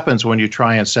 what happens when you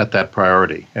try and set that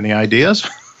priority? Any ideas?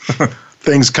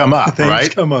 Things come up, right?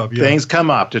 Things come up, yeah. Things come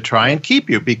up to try and keep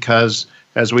you because,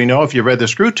 as we know, if you read the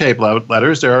Screw Tape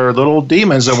letters, there are little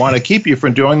demons that want to keep you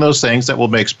from doing those things that will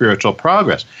make spiritual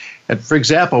progress. And for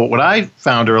example, what I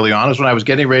found early on is when I was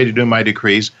getting ready to do my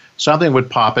decrees, something would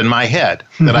pop in my head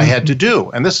that I had to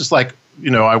do. And this is like, you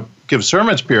know, I give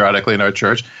sermons periodically in our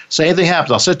church. Same thing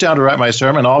happens. I'll sit down to write my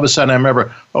sermon. All of a sudden I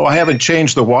remember, I haven't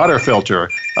changed the water filter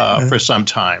for some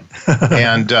time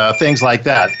and things like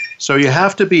that. So you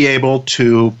have to be able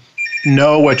to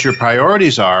know what your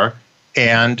priorities are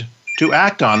and to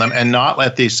act on them and not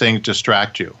let these things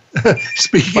distract you.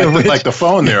 Speaking of which, like the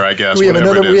phone there, I guess. we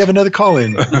have another call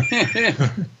in.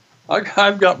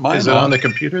 I've got mine. Is it on the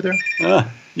computer there?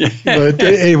 Yeah. But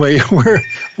anyway,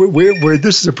 we're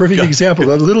this is a perfect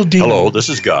example. A little demon. Hello, this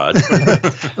is God.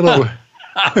 Hello.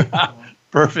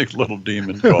 Perfect little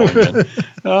demon calling in.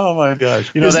 Oh my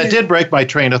gosh! You know, that did break my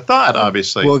train of thought.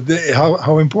 Obviously. Well,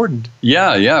 how important?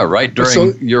 Yeah. Right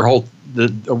during your whole.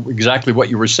 Exactly what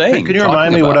you were saying. Can you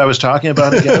remind me what I was talking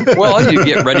about again? Well, you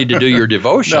get ready to do your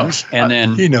devotions, and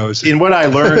then he knows. And what I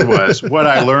learned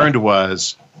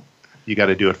was, you got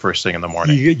to do it first thing in the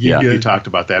morning. You talked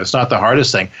about that. It's not the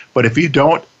hardest thing, but if you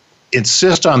don't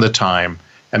insist on the time,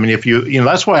 I mean, if you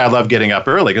that's why I love getting up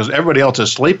early because everybody else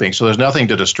is sleeping, so there's nothing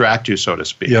to distract you, so to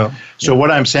speak. Yeah. So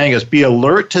what I'm saying is, be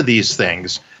alert to these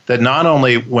things. That not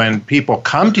only when people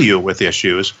come to you with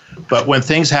issues, but when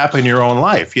things happen in your own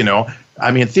life, you know. I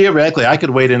mean, theoretically, I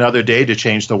could wait another day to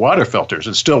change the water filters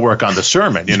and still work on the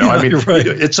sermon, you know. I mean, right.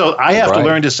 It's so I have to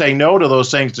learn to say no to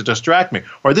those things to distract me.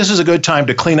 Or this is a good time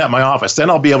to clean up my office. Then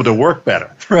I'll be able to work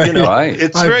better. Right. You know, right.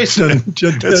 It's very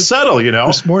it's subtle, you know.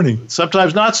 This morning.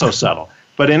 Sometimes not so subtle.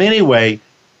 But in any way,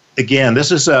 again,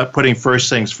 this is putting first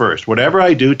things first. Whatever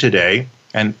I do today,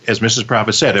 and as Mrs.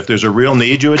 Prophet said, if there's a real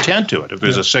need, you attend to it. If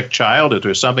there's a sick child, if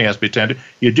there's something that has to be attended to,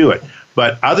 you do it.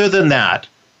 But other than that,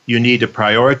 you need to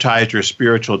prioritize your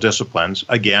spiritual disciplines,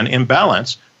 again, in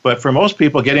balance. But for most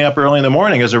people, getting up early in the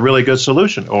morning is a really good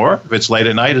solution. Or if it's late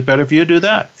at night, it's better for you to do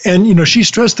that. And, you know, she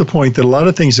stressed the point that a lot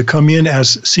of things that come in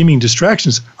as seeming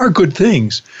distractions are good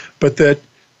things, but that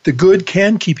the good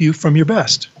can keep you from your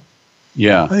best.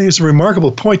 Yeah. I think it's a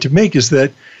remarkable point to make is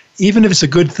that even if it's a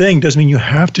good thing, doesn't mean you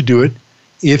have to do it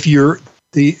if your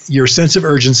sense of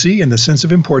urgency and the sense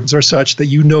of importance are such that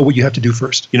you know what you have to do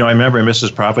first. You know, I remember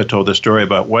Mrs. Prophet told the story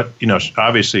about what, you know,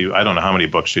 obviously, I don't know how many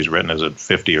books she's written. Is it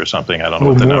 50 or something? I don't know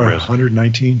what the number is.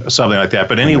 119. Something like that.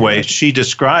 But anyway, she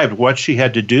described what she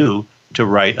had to do to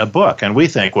write a book. And we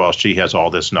think, well, she has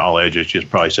all this knowledge and she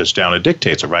probably sits down and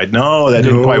dictates it, right? No, that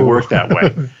didn't quite work that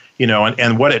way.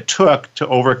 and what it took to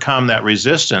overcome that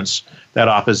resistance, that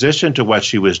opposition to what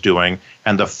she was doing,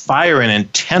 and the fire and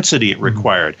intensity it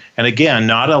required. And again,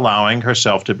 not allowing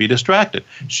herself to be distracted.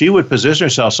 She would position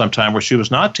herself sometime where she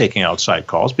was not taking outside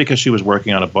calls because she was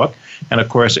working on a book. And of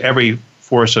course, every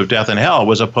force of death and hell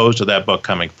was opposed to that book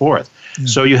coming forth.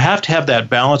 So you have to have that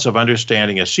balance of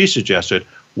understanding, as she suggested,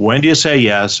 when do you say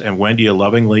yes and when do you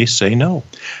lovingly say no?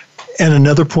 And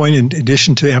another point, in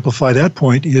addition to amplify that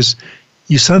point, is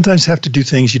you sometimes have to do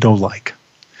things you don't like.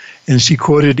 And she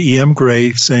quoted E.M.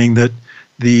 Gray saying that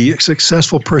the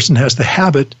successful person has the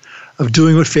habit of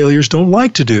doing what failures don't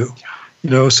like to do.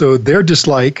 So their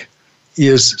dislike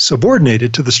is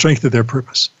subordinated to the strength of their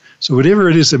purpose. So whatever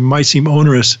it is that might seem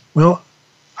onerous, well,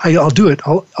 I'll do it.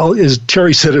 I'll, as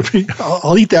Terry said,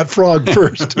 I'll eat that frog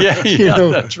first.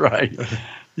 That's right.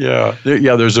 Yeah.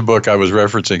 There's a book I was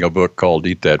referencing, a book called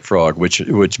 "Eat That Frog,"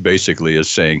 which basically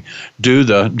is saying do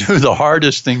the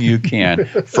hardest thing you can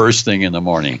first thing in the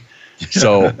morning.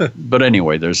 So, but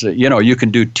anyway, there's you can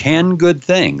do 10 good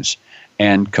things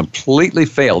and completely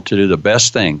fail to do the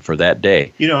best thing for that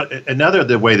day.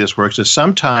 The way this works is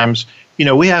sometimes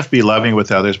we have to be loving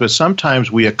with others, but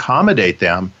sometimes we accommodate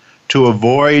them to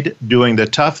avoid doing the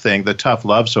tough thing, the tough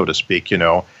love, so to speak,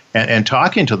 and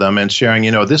talking to them and sharing,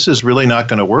 this is really not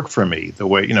going to work for me. The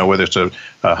way, whether it's a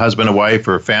husband and wife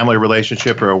or a family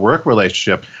relationship or a work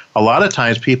relationship, a lot of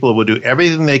times people will do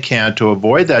everything they can to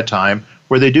avoid that time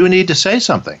where they do need to say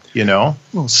something, Well,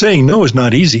 saying no is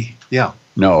not easy. Yeah.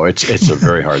 No, it's a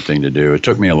very hard thing to do. It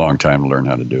took me a long time to learn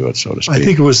how to do it, so to speak. I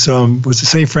think it was it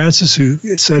St. Francis who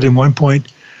said in one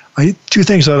point, two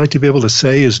things I like to be able to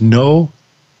say is no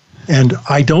and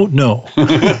I don't know.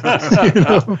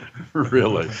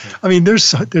 Really? I mean,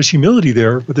 there's humility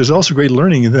there, but there's also great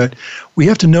learning in that we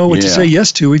have to know what to say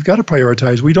yes to. We've got to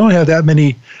prioritize. We don't have that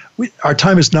many. Our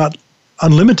time is not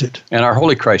unlimited. And our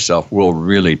Holy Christ self will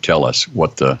really tell us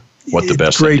what the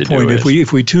best thing to do is.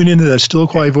 If we tune into that still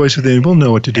quiet voice within, we'll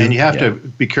know what to do. And you have to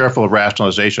be careful of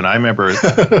rationalization. I remember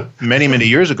many, many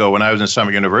years ago when I was in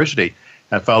Summit University,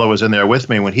 a fellow was in there with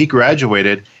me. When he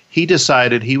graduated, he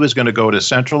decided he was going to go to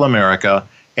Central America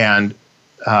and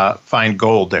find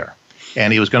gold there.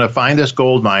 And he was going to find this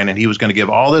gold mine, and he was going to give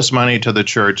all this money to the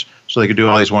church so they could do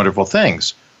all these wonderful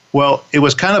things. Well, it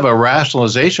was kind of a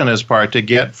rationalization as part to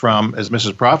get from, as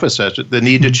Mrs. Prophet says, the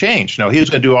need to change. He was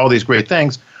going to do all these great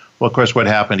things. Well, of course, what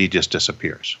happened? He just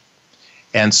disappears.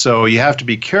 And so you have to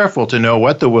be careful to know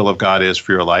what the will of God is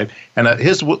for your life. And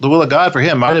the will of God for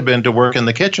him might have been to work in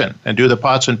the kitchen and do the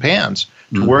pots and pans,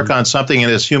 to work on something in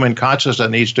his human consciousness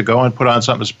that needs to go and put on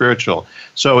something spiritual.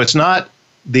 So it's not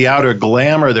the outer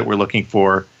glamour that we're looking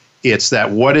for. It's that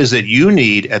what is it you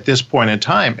need at this point in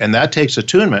time? And that takes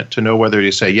attunement to know whether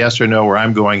you say yes or no, or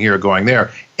I'm going here or going there.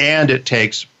 And it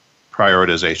takes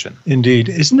prioritization. Indeed.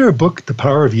 Isn't there a book, The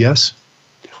Power of Yes?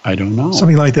 I don't know.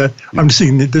 Something like that. I'm just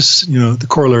saying that this, the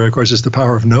corollary, of course, is the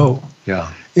power of no.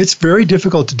 Yeah. It's very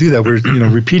difficult to do that. We're,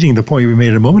 repeating the point we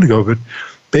made a moment ago, but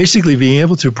basically being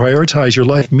able to prioritize your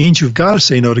life means you've got to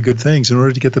say no to good things in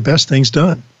order to get the best things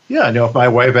done. Yeah, if my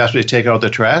wife asked me to take out the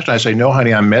trash, and I say, no,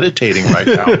 honey, I'm meditating right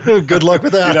now. Good luck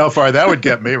with that. You know how far that would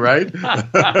get me, right?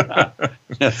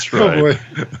 That's right. Oh, boy.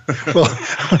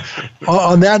 Well,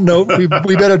 on that note, we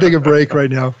better take a break right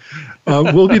now.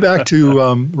 We'll be back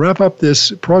to wrap up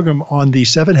this program on the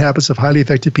 7 habits of highly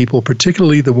effective people,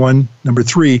 particularly the one, number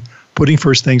 3, putting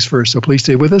first things first. So please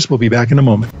stay with us. We'll be back in a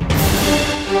moment.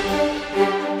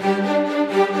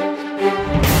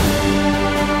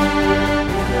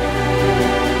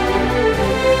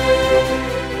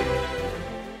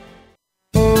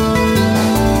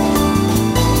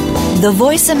 The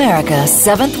Voice America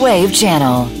 7th Wave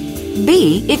Channel.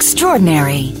 Be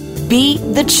extraordinary. Be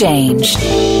the change.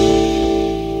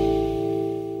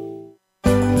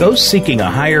 Those seeking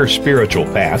a higher spiritual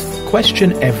path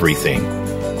question everything.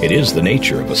 It is the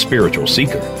nature of a spiritual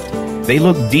seeker. They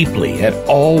look deeply at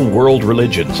all world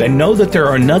religions and know that there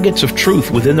are nuggets of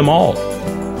truth within them all.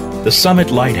 The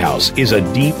Summit Lighthouse is a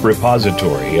deep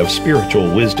repository of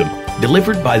spiritual wisdom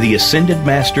delivered by the Ascended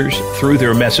Masters through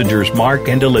their messengers Mark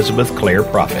and Elizabeth Clare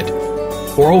Prophet.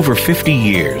 For over 50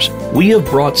 years, we have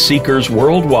brought seekers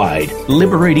worldwide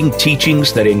liberating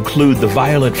teachings that include the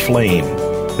violet flame,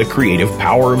 the creative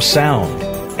power of sound,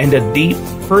 and a deep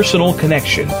personal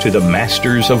connection to the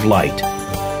Masters of Light.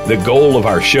 The goal of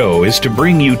our show is to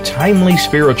bring you timely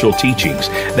spiritual teachings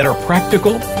that are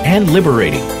practical and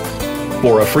liberating.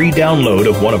 For a free download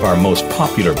of one of our most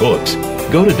popular books,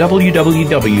 go to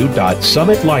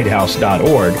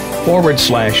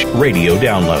www.summitlighthouse.org/radio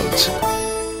downloads.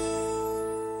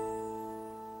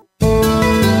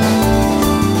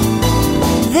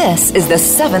 This is the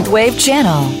Seventh Wave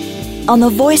Channel on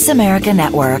the Voice America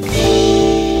Network.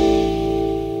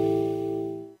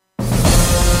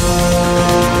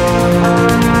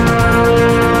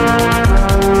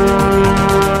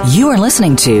 You are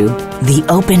listening to The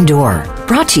Open Door,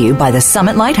 brought to you by the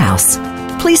Summit Lighthouse.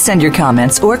 Please send your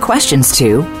comments or questions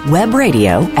to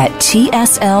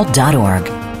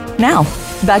webradio@tsl.org. Now,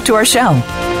 back to our show.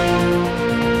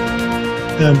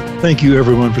 And thank you,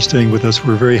 everyone, for staying with us.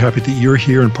 We're very happy that you're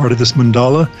here and part of this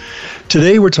mandala.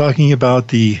 Today, we're talking about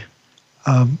the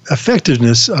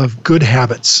effectiveness of good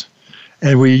habits.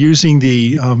 And we're using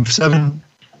the 7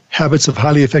 Habits of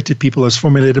Highly Effective People as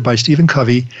formulated by Steven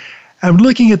Covey. I'm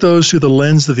looking at those through the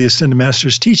lens of the Ascended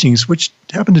Master's teachings, which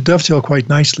happen to dovetail quite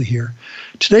nicely here.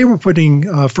 Today, we're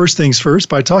putting first things first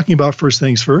by talking about first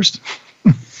things first.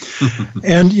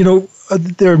 And,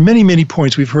 there are many, many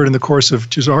points we've heard in the course of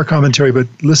just our commentary, but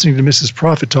listening to Mrs.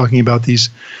 Prophet talking about this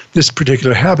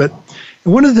particular habit.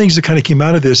 And one of the things that kind of came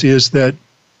out of this is that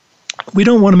we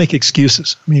don't want to make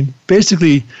excuses. I mean,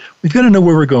 basically, we've got to know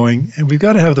where we're going, and we've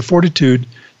got to have the fortitude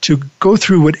to go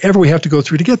through whatever we have to go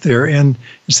through to get there. And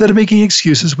instead of making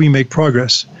excuses, we make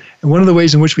progress. And one of the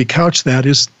ways in which we couch that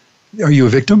is, are you a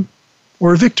victim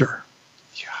or a victor?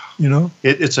 Yeah.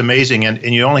 It's amazing. And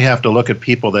you only have to look at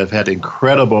people that have had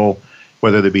incredible,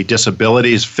 whether they be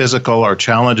disabilities, physical, or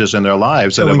challenges in their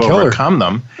lives that have overcome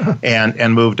them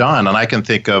and moved on. And I can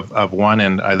think of one,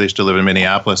 and I used to live in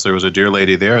Minneapolis. There was a dear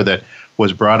lady there that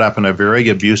was brought up in a very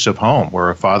abusive home where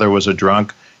her father was a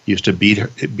drunk, used to beat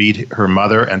her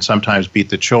mother, and sometimes beat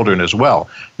the children as well.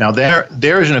 Now,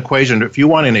 there is an equation. If you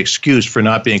want an excuse for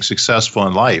not being successful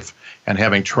in life and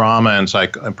having trauma and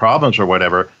problems or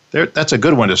whatever, that's a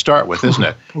good one to start with, isn't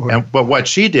it? But what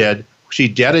she did, she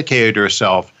dedicated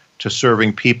herself to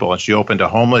serving people, and she opened a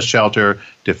homeless shelter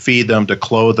to feed them, to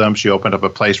clothe them. She opened up a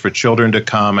place for children to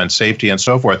come and safety and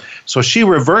so forth. So she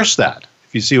reversed that,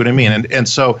 if you see what I mean. And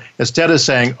so instead of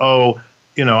saying,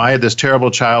 I had this terrible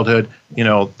childhood,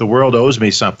 the world owes me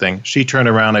something, she turned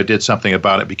around and did something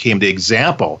about it, became the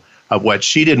example of what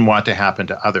she didn't want to happen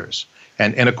to others.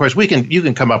 And of course, you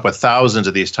can come up with thousands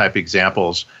of these type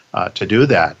examples to do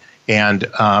that. And,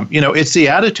 it's the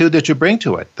attitude that you bring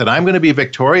to it, that I'm going to be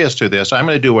victorious to this. I'm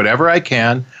going to do whatever I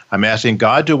can. I'm asking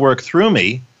God to work through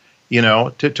me,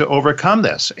 to overcome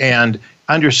this. And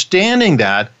understanding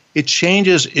that, it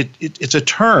changes, it's a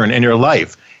turn in your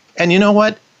life. And you know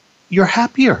what? You're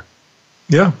happier.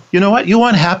 Yeah. You know what? You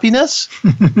want happiness?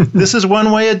 This is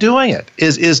one way of doing it,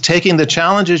 is taking the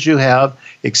challenges you have,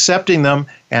 accepting them,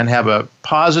 and have a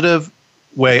positive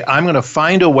way. I'm going to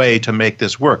find a way to make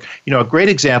this work. A great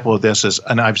example of this is,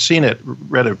 and I've seen it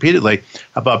read repeatedly,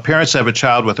 about parents that have a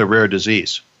child with a rare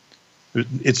disease.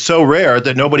 It's so rare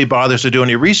that nobody bothers to do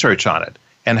any research on it.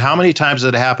 And how many times has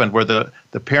it happened where the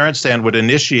parents then would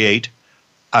initiate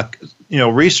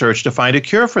research to find a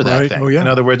cure for that thing? Oh, yeah. In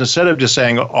other words, instead of just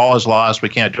saying all is lost, we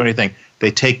can't do anything, they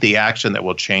take the action that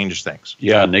will change things.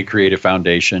 Yeah, and they create a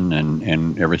foundation,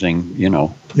 and everything,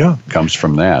 comes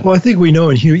from that. Well, I think we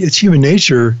know it's human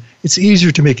nature. It's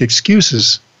easier to make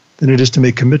excuses than it is to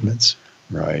make commitments.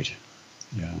 Right.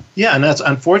 Yeah. Yeah, and that's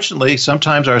unfortunately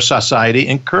sometimes our society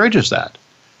encourages that.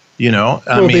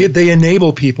 They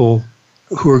enable people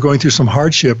who are going through some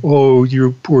hardship. Oh,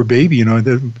 you poor baby.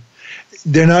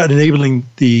 They're not enabling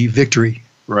the victory.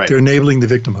 Right. They're enabling the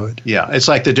victimhood. Yeah, it's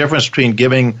like the difference between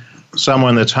giving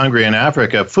someone that's hungry in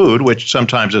Africa food, which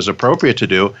sometimes is appropriate to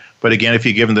do, but again, if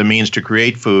you give them the means to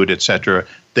create food, etc.,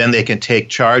 then they can take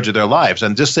charge of their lives.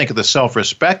 And just think of the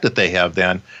self-respect that they have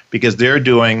then, because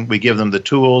we give them the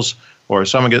tools or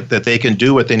that they can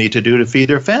do what they need to do to feed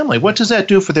their family. What does that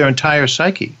do for their entire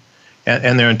psyche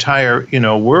and their entire,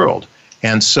 world?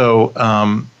 And so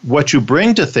what you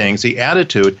bring to things, the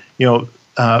attitude,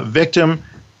 victim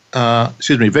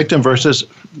versus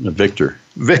the victor.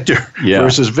 Victor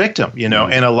versus victim,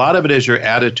 and a lot of it is your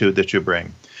attitude that you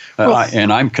bring.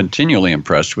 And I'm continually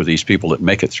impressed with these people that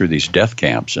make it through these death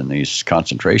camps and these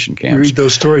concentration camps. You read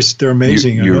those stories; they're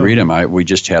amazing. You read them. We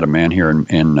just had a man here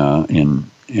in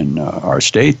our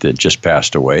state that just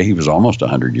passed away. He was almost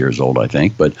 100 years old, I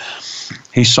think, but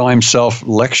he saw himself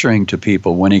lecturing to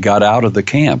people when he got out of the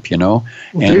camp. Well,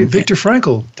 Viktor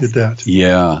Frankl did that.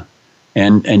 Yeah.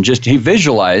 And just he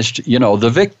visualized,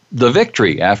 the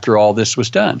victory after all this was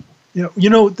done. Yeah,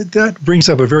 that brings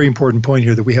up a very important point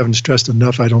here that we haven't stressed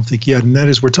enough, I don't think, yet, and that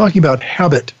is we're talking about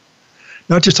habit,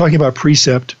 not just talking about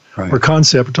precept or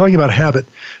concept. We're talking about habit,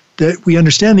 that we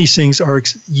understand these things are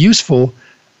useful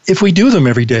if we do them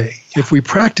every day, if we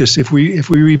practice, if we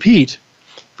repeat.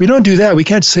 If we don't do that. We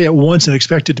can't say it once and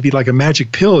expect it to be like a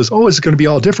magic pill. It's going to be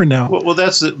all different now. Well,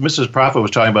 that's Mrs. Prophet was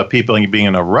talking about people being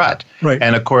in a rut. Right.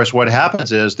 And of course, what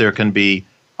happens is there can be,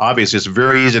 obviously, it's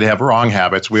very easy to have wrong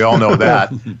habits. We all know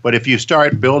that. But if you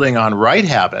start building on right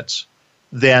habits,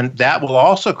 then that will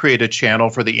also create a channel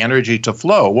for the energy to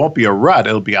flow. It won't be a rut.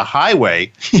 It'll be a highway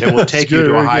that will take you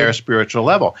to a higher spiritual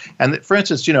level. And for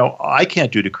instance, I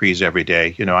can't do decrees every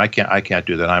day. I can't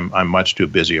do that. I'm much too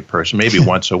busy a person, maybe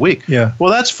once a week. Yeah.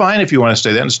 Well, that's fine if you want to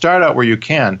stay there and start out where you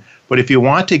can. But if you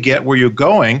want to get where you're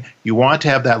going, you want to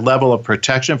have that level of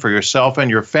protection for yourself and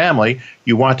your family,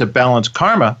 you want to balance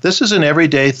karma, this is an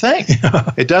everyday thing. Yeah.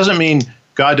 It doesn't mean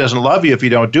God doesn't love you if you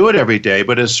don't do it every day,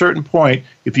 but at a certain point,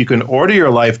 if you can order your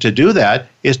life to do that,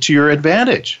 it's to your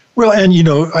advantage. Well, and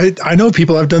I know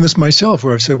people, I've done this myself,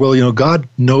 where I've said, well, God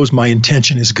knows my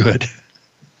intention is good.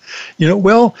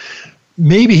 Well,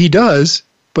 maybe he does,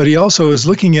 but he also is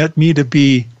looking at me to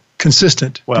be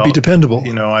consistent, to be dependable. I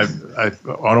don't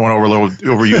want to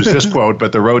overuse this quote,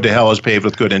 but the road to hell is paved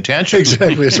with good intentions.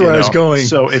 Exactly, that's where I was going.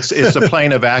 So it's a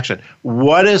plane of action.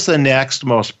 What is the next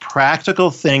most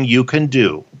practical thing you can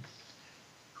do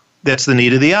that's the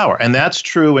need of the hour? And that's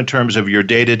true in terms of your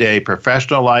day-to-day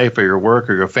professional life or your work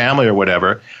or your family or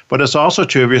whatever, but it's also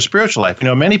true of your spiritual life.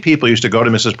 Many people used to go to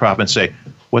Mrs. Prophet and say,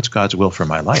 what's God's will for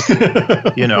my life?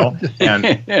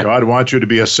 And God wants you to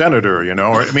be a senator,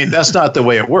 that's not the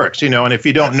way it works, and if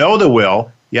you don't know the will,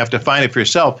 you have to find it for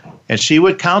yourself. And she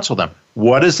would counsel them,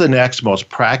 what is the next most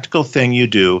practical thing you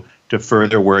do to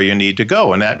further where you need to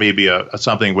go? And that may be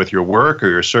something with your work or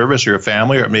your service or your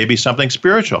family, or it may be something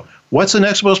spiritual. What's the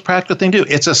next most practical thing to do?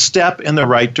 It's a step in the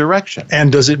right direction.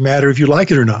 And does it matter if you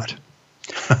like it or not?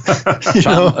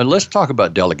 Tom, let's talk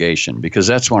about delegation, because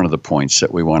that's one of the points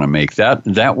that we want to make.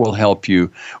 That will help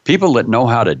you. People that know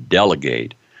how to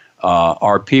delegate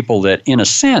are people that, in a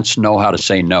sense, know how to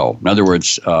say no. In other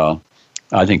words,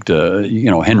 I think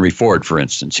Henry Ford, for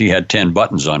instance, he had 10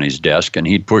 buttons on his desk, and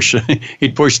he'd push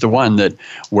the one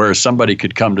where somebody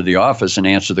could come to the office and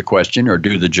answer the question or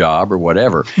do the job or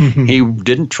whatever. Mm-hmm. He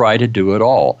didn't try to do it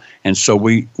all, and so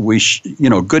we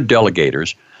good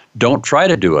delegators don't try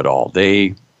to do it all.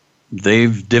 They've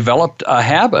developed a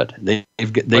habit.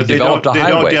 They've developed a highway. They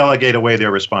don't delegate away their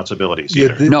responsibilities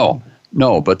either.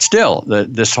 No, but still,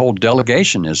 this whole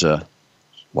delegation is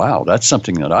that's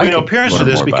something that I parents do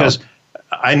this because,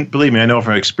 believe me, I know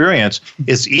from experience,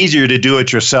 it's easier to do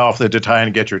it yourself than to try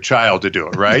and get your child to do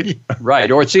it, right?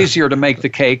 Right, or it's easier to make the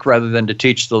cake rather than to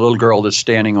teach the little girl that's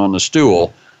standing on the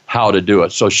stool how to do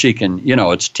it, so she can,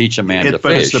 it's teach a man to fish.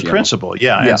 But it's the principle,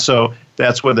 yeah. And so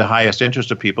that's where the highest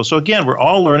interest of people. So again, we're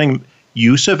all learning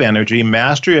use of energy,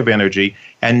 mastery of energy,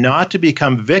 and not to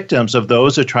become victims of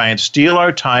those that try and steal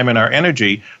our time and our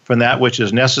energy from that which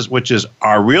is which is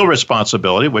our real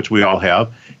responsibility, which we all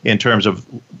have in terms of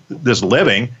this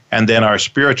living, and then our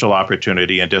spiritual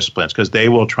opportunity and disciplines, because they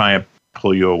will try and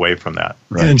pull you away from that.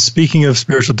 Right. And speaking of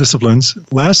spiritual disciplines,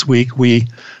 last week we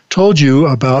told you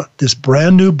about this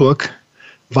brand new book,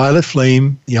 Violet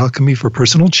Flame, The Alchemy for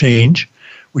Personal Change,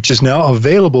 which is now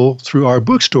available through our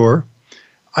bookstore.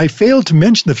 I failed to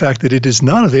mention the fact that it is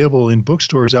not available in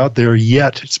bookstores out there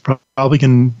yet. It's probably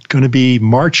going to be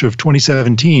March of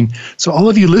 2017. So all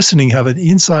of you listening have an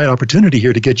inside opportunity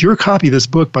here to get your copy of this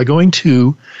book by going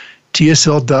to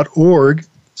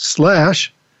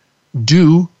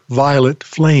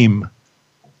tsl.org/do-violet-flame.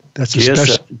 That's a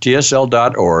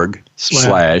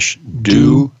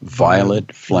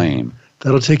tsl.org/do-violet-flame.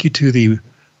 That'll take you to the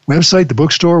website, the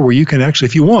bookstore, where you can actually,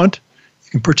 if you want,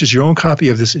 you can purchase your own copy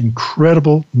of this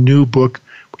incredible new book,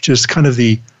 which is kind of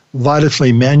the Violet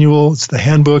Flame manual. It's the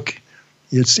handbook.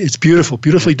 It's beautiful,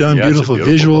 beautifully done, beautiful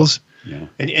visuals. Yeah.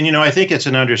 And I think it's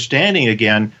an understanding,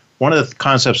 again, one of the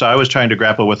concepts I was trying to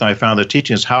grapple with when I found the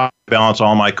teaching is how to balance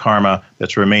all my karma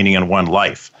that's remaining in one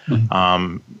life.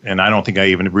 Mm-hmm. And I don't think I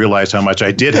even realized how much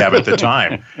I did have at the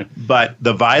time. But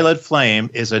the Violet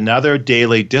Flame is another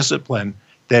daily discipline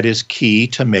that is key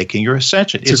to making your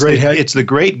ascension. It's the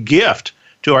great gift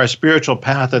to our spiritual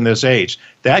path in this age.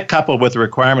 That, coupled with the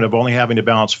requirement of only having to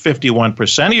balance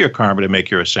 51% of your karma to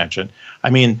make your ascension, I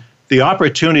mean, the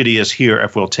opportunity is here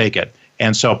if we'll take it.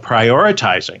 And so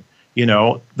prioritizing,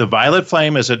 the Violet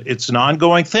Flame it's an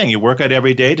ongoing thing. You work at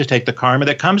every day to take the karma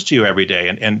that comes to you every day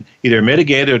and either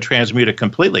mitigate it or transmute it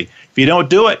completely. If you don't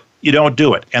do it, you don't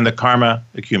do it, and the karma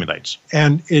accumulates.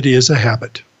 And it is a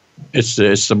habit. It's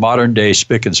the modern day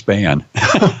spick and span.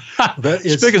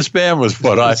 Spick and span was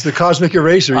what it's the cosmic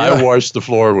eraser. Yeah. I washed the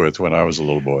floor with when I was a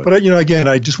little boy. But again,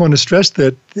 I just want to stress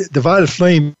that the Violet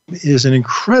Flame is an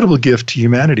incredible gift to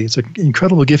humanity. It's an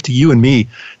incredible gift to you and me.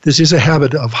 This is a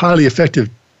habit of highly effective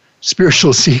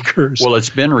spiritual seekers. Well, it's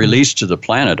been released to the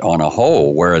planet on a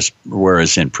whole,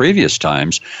 whereas in previous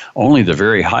times, only the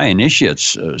very high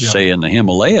initiates, say in the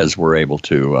Himalayas, were able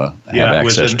to have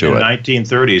access to it. In the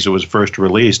 1930s, it was first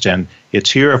released, and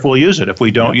it's here if we'll use it. If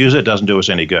we don't use it, it doesn't do us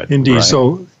any good. Indeed. Right.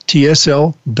 So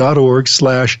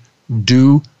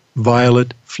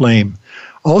tsl.org/do-violet-flame.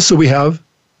 Also, we have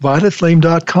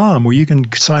violetflame.com, where you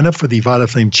can sign up for the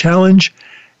Violet Flame Challenge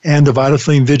and the Violet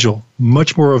Flame Vigil.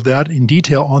 Much more of that in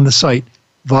detail on the site,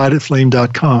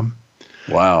 violetflame.com.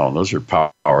 Wow, those are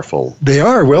powerful. They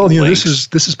are. Well, this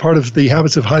is part of the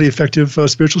habits of highly effective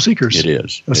spiritual seekers. It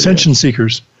is. Ascension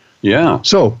seekers. Yeah.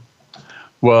 So.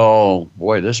 Well,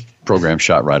 boy, this program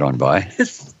shot right on by.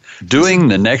 Doing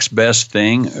the next best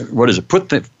thing. What is it?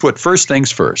 Put first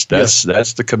things first. That's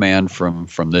the command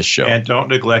from this show. And don't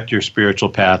neglect your spiritual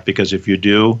path, because if you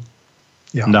do,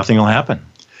 nothing will happen.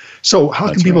 So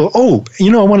how can people, I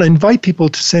want to invite people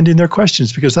to send in their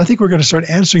questions, because I think we're going to start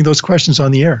answering those questions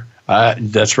on the air.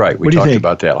 That's right. We talked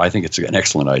about that. I think it's an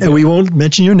excellent idea. And we won't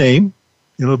mention your name.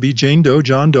 It'll be Jane Doe,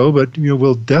 John Doe, but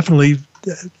we'll definitely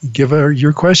give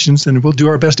your questions, and we'll do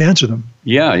our best to answer them.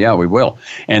 Yeah, we will.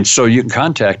 And so you can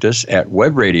contact us at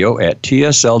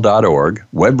webradio@tsl.org,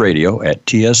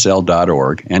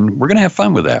 webradio@tsl.org, and we're going to have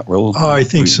fun with that. I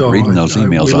think so. Reading those emails on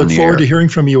the air. We look forward to hearing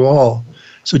from you all.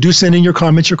 So do send in your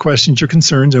comments, your questions, your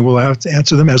concerns, and we'll have to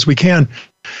answer them as we can.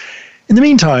 In the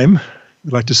meantime,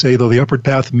 we'd like to say, though the upward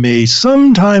path may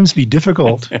sometimes be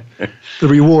difficult, the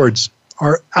rewards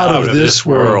are out of this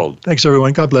world. Thanks,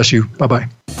 everyone. God bless you. Bye-bye.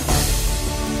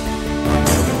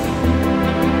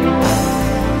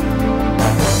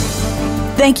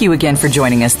 Thank you again for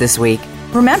joining us this week.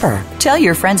 Remember, tell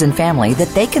your friends and family that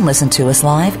they can listen to us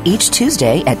live each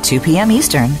Tuesday at 2 p.m.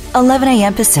 Eastern, 11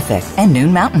 a.m. Pacific, and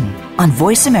noon Mountain on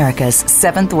Voice America's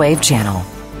Seventh Wave channel.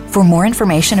 For more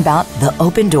information about the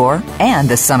Open Door and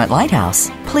the Summit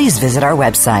Lighthouse, please visit our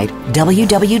website,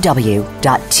 www.tsl.org.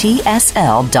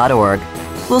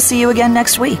 We'll see you again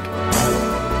next week.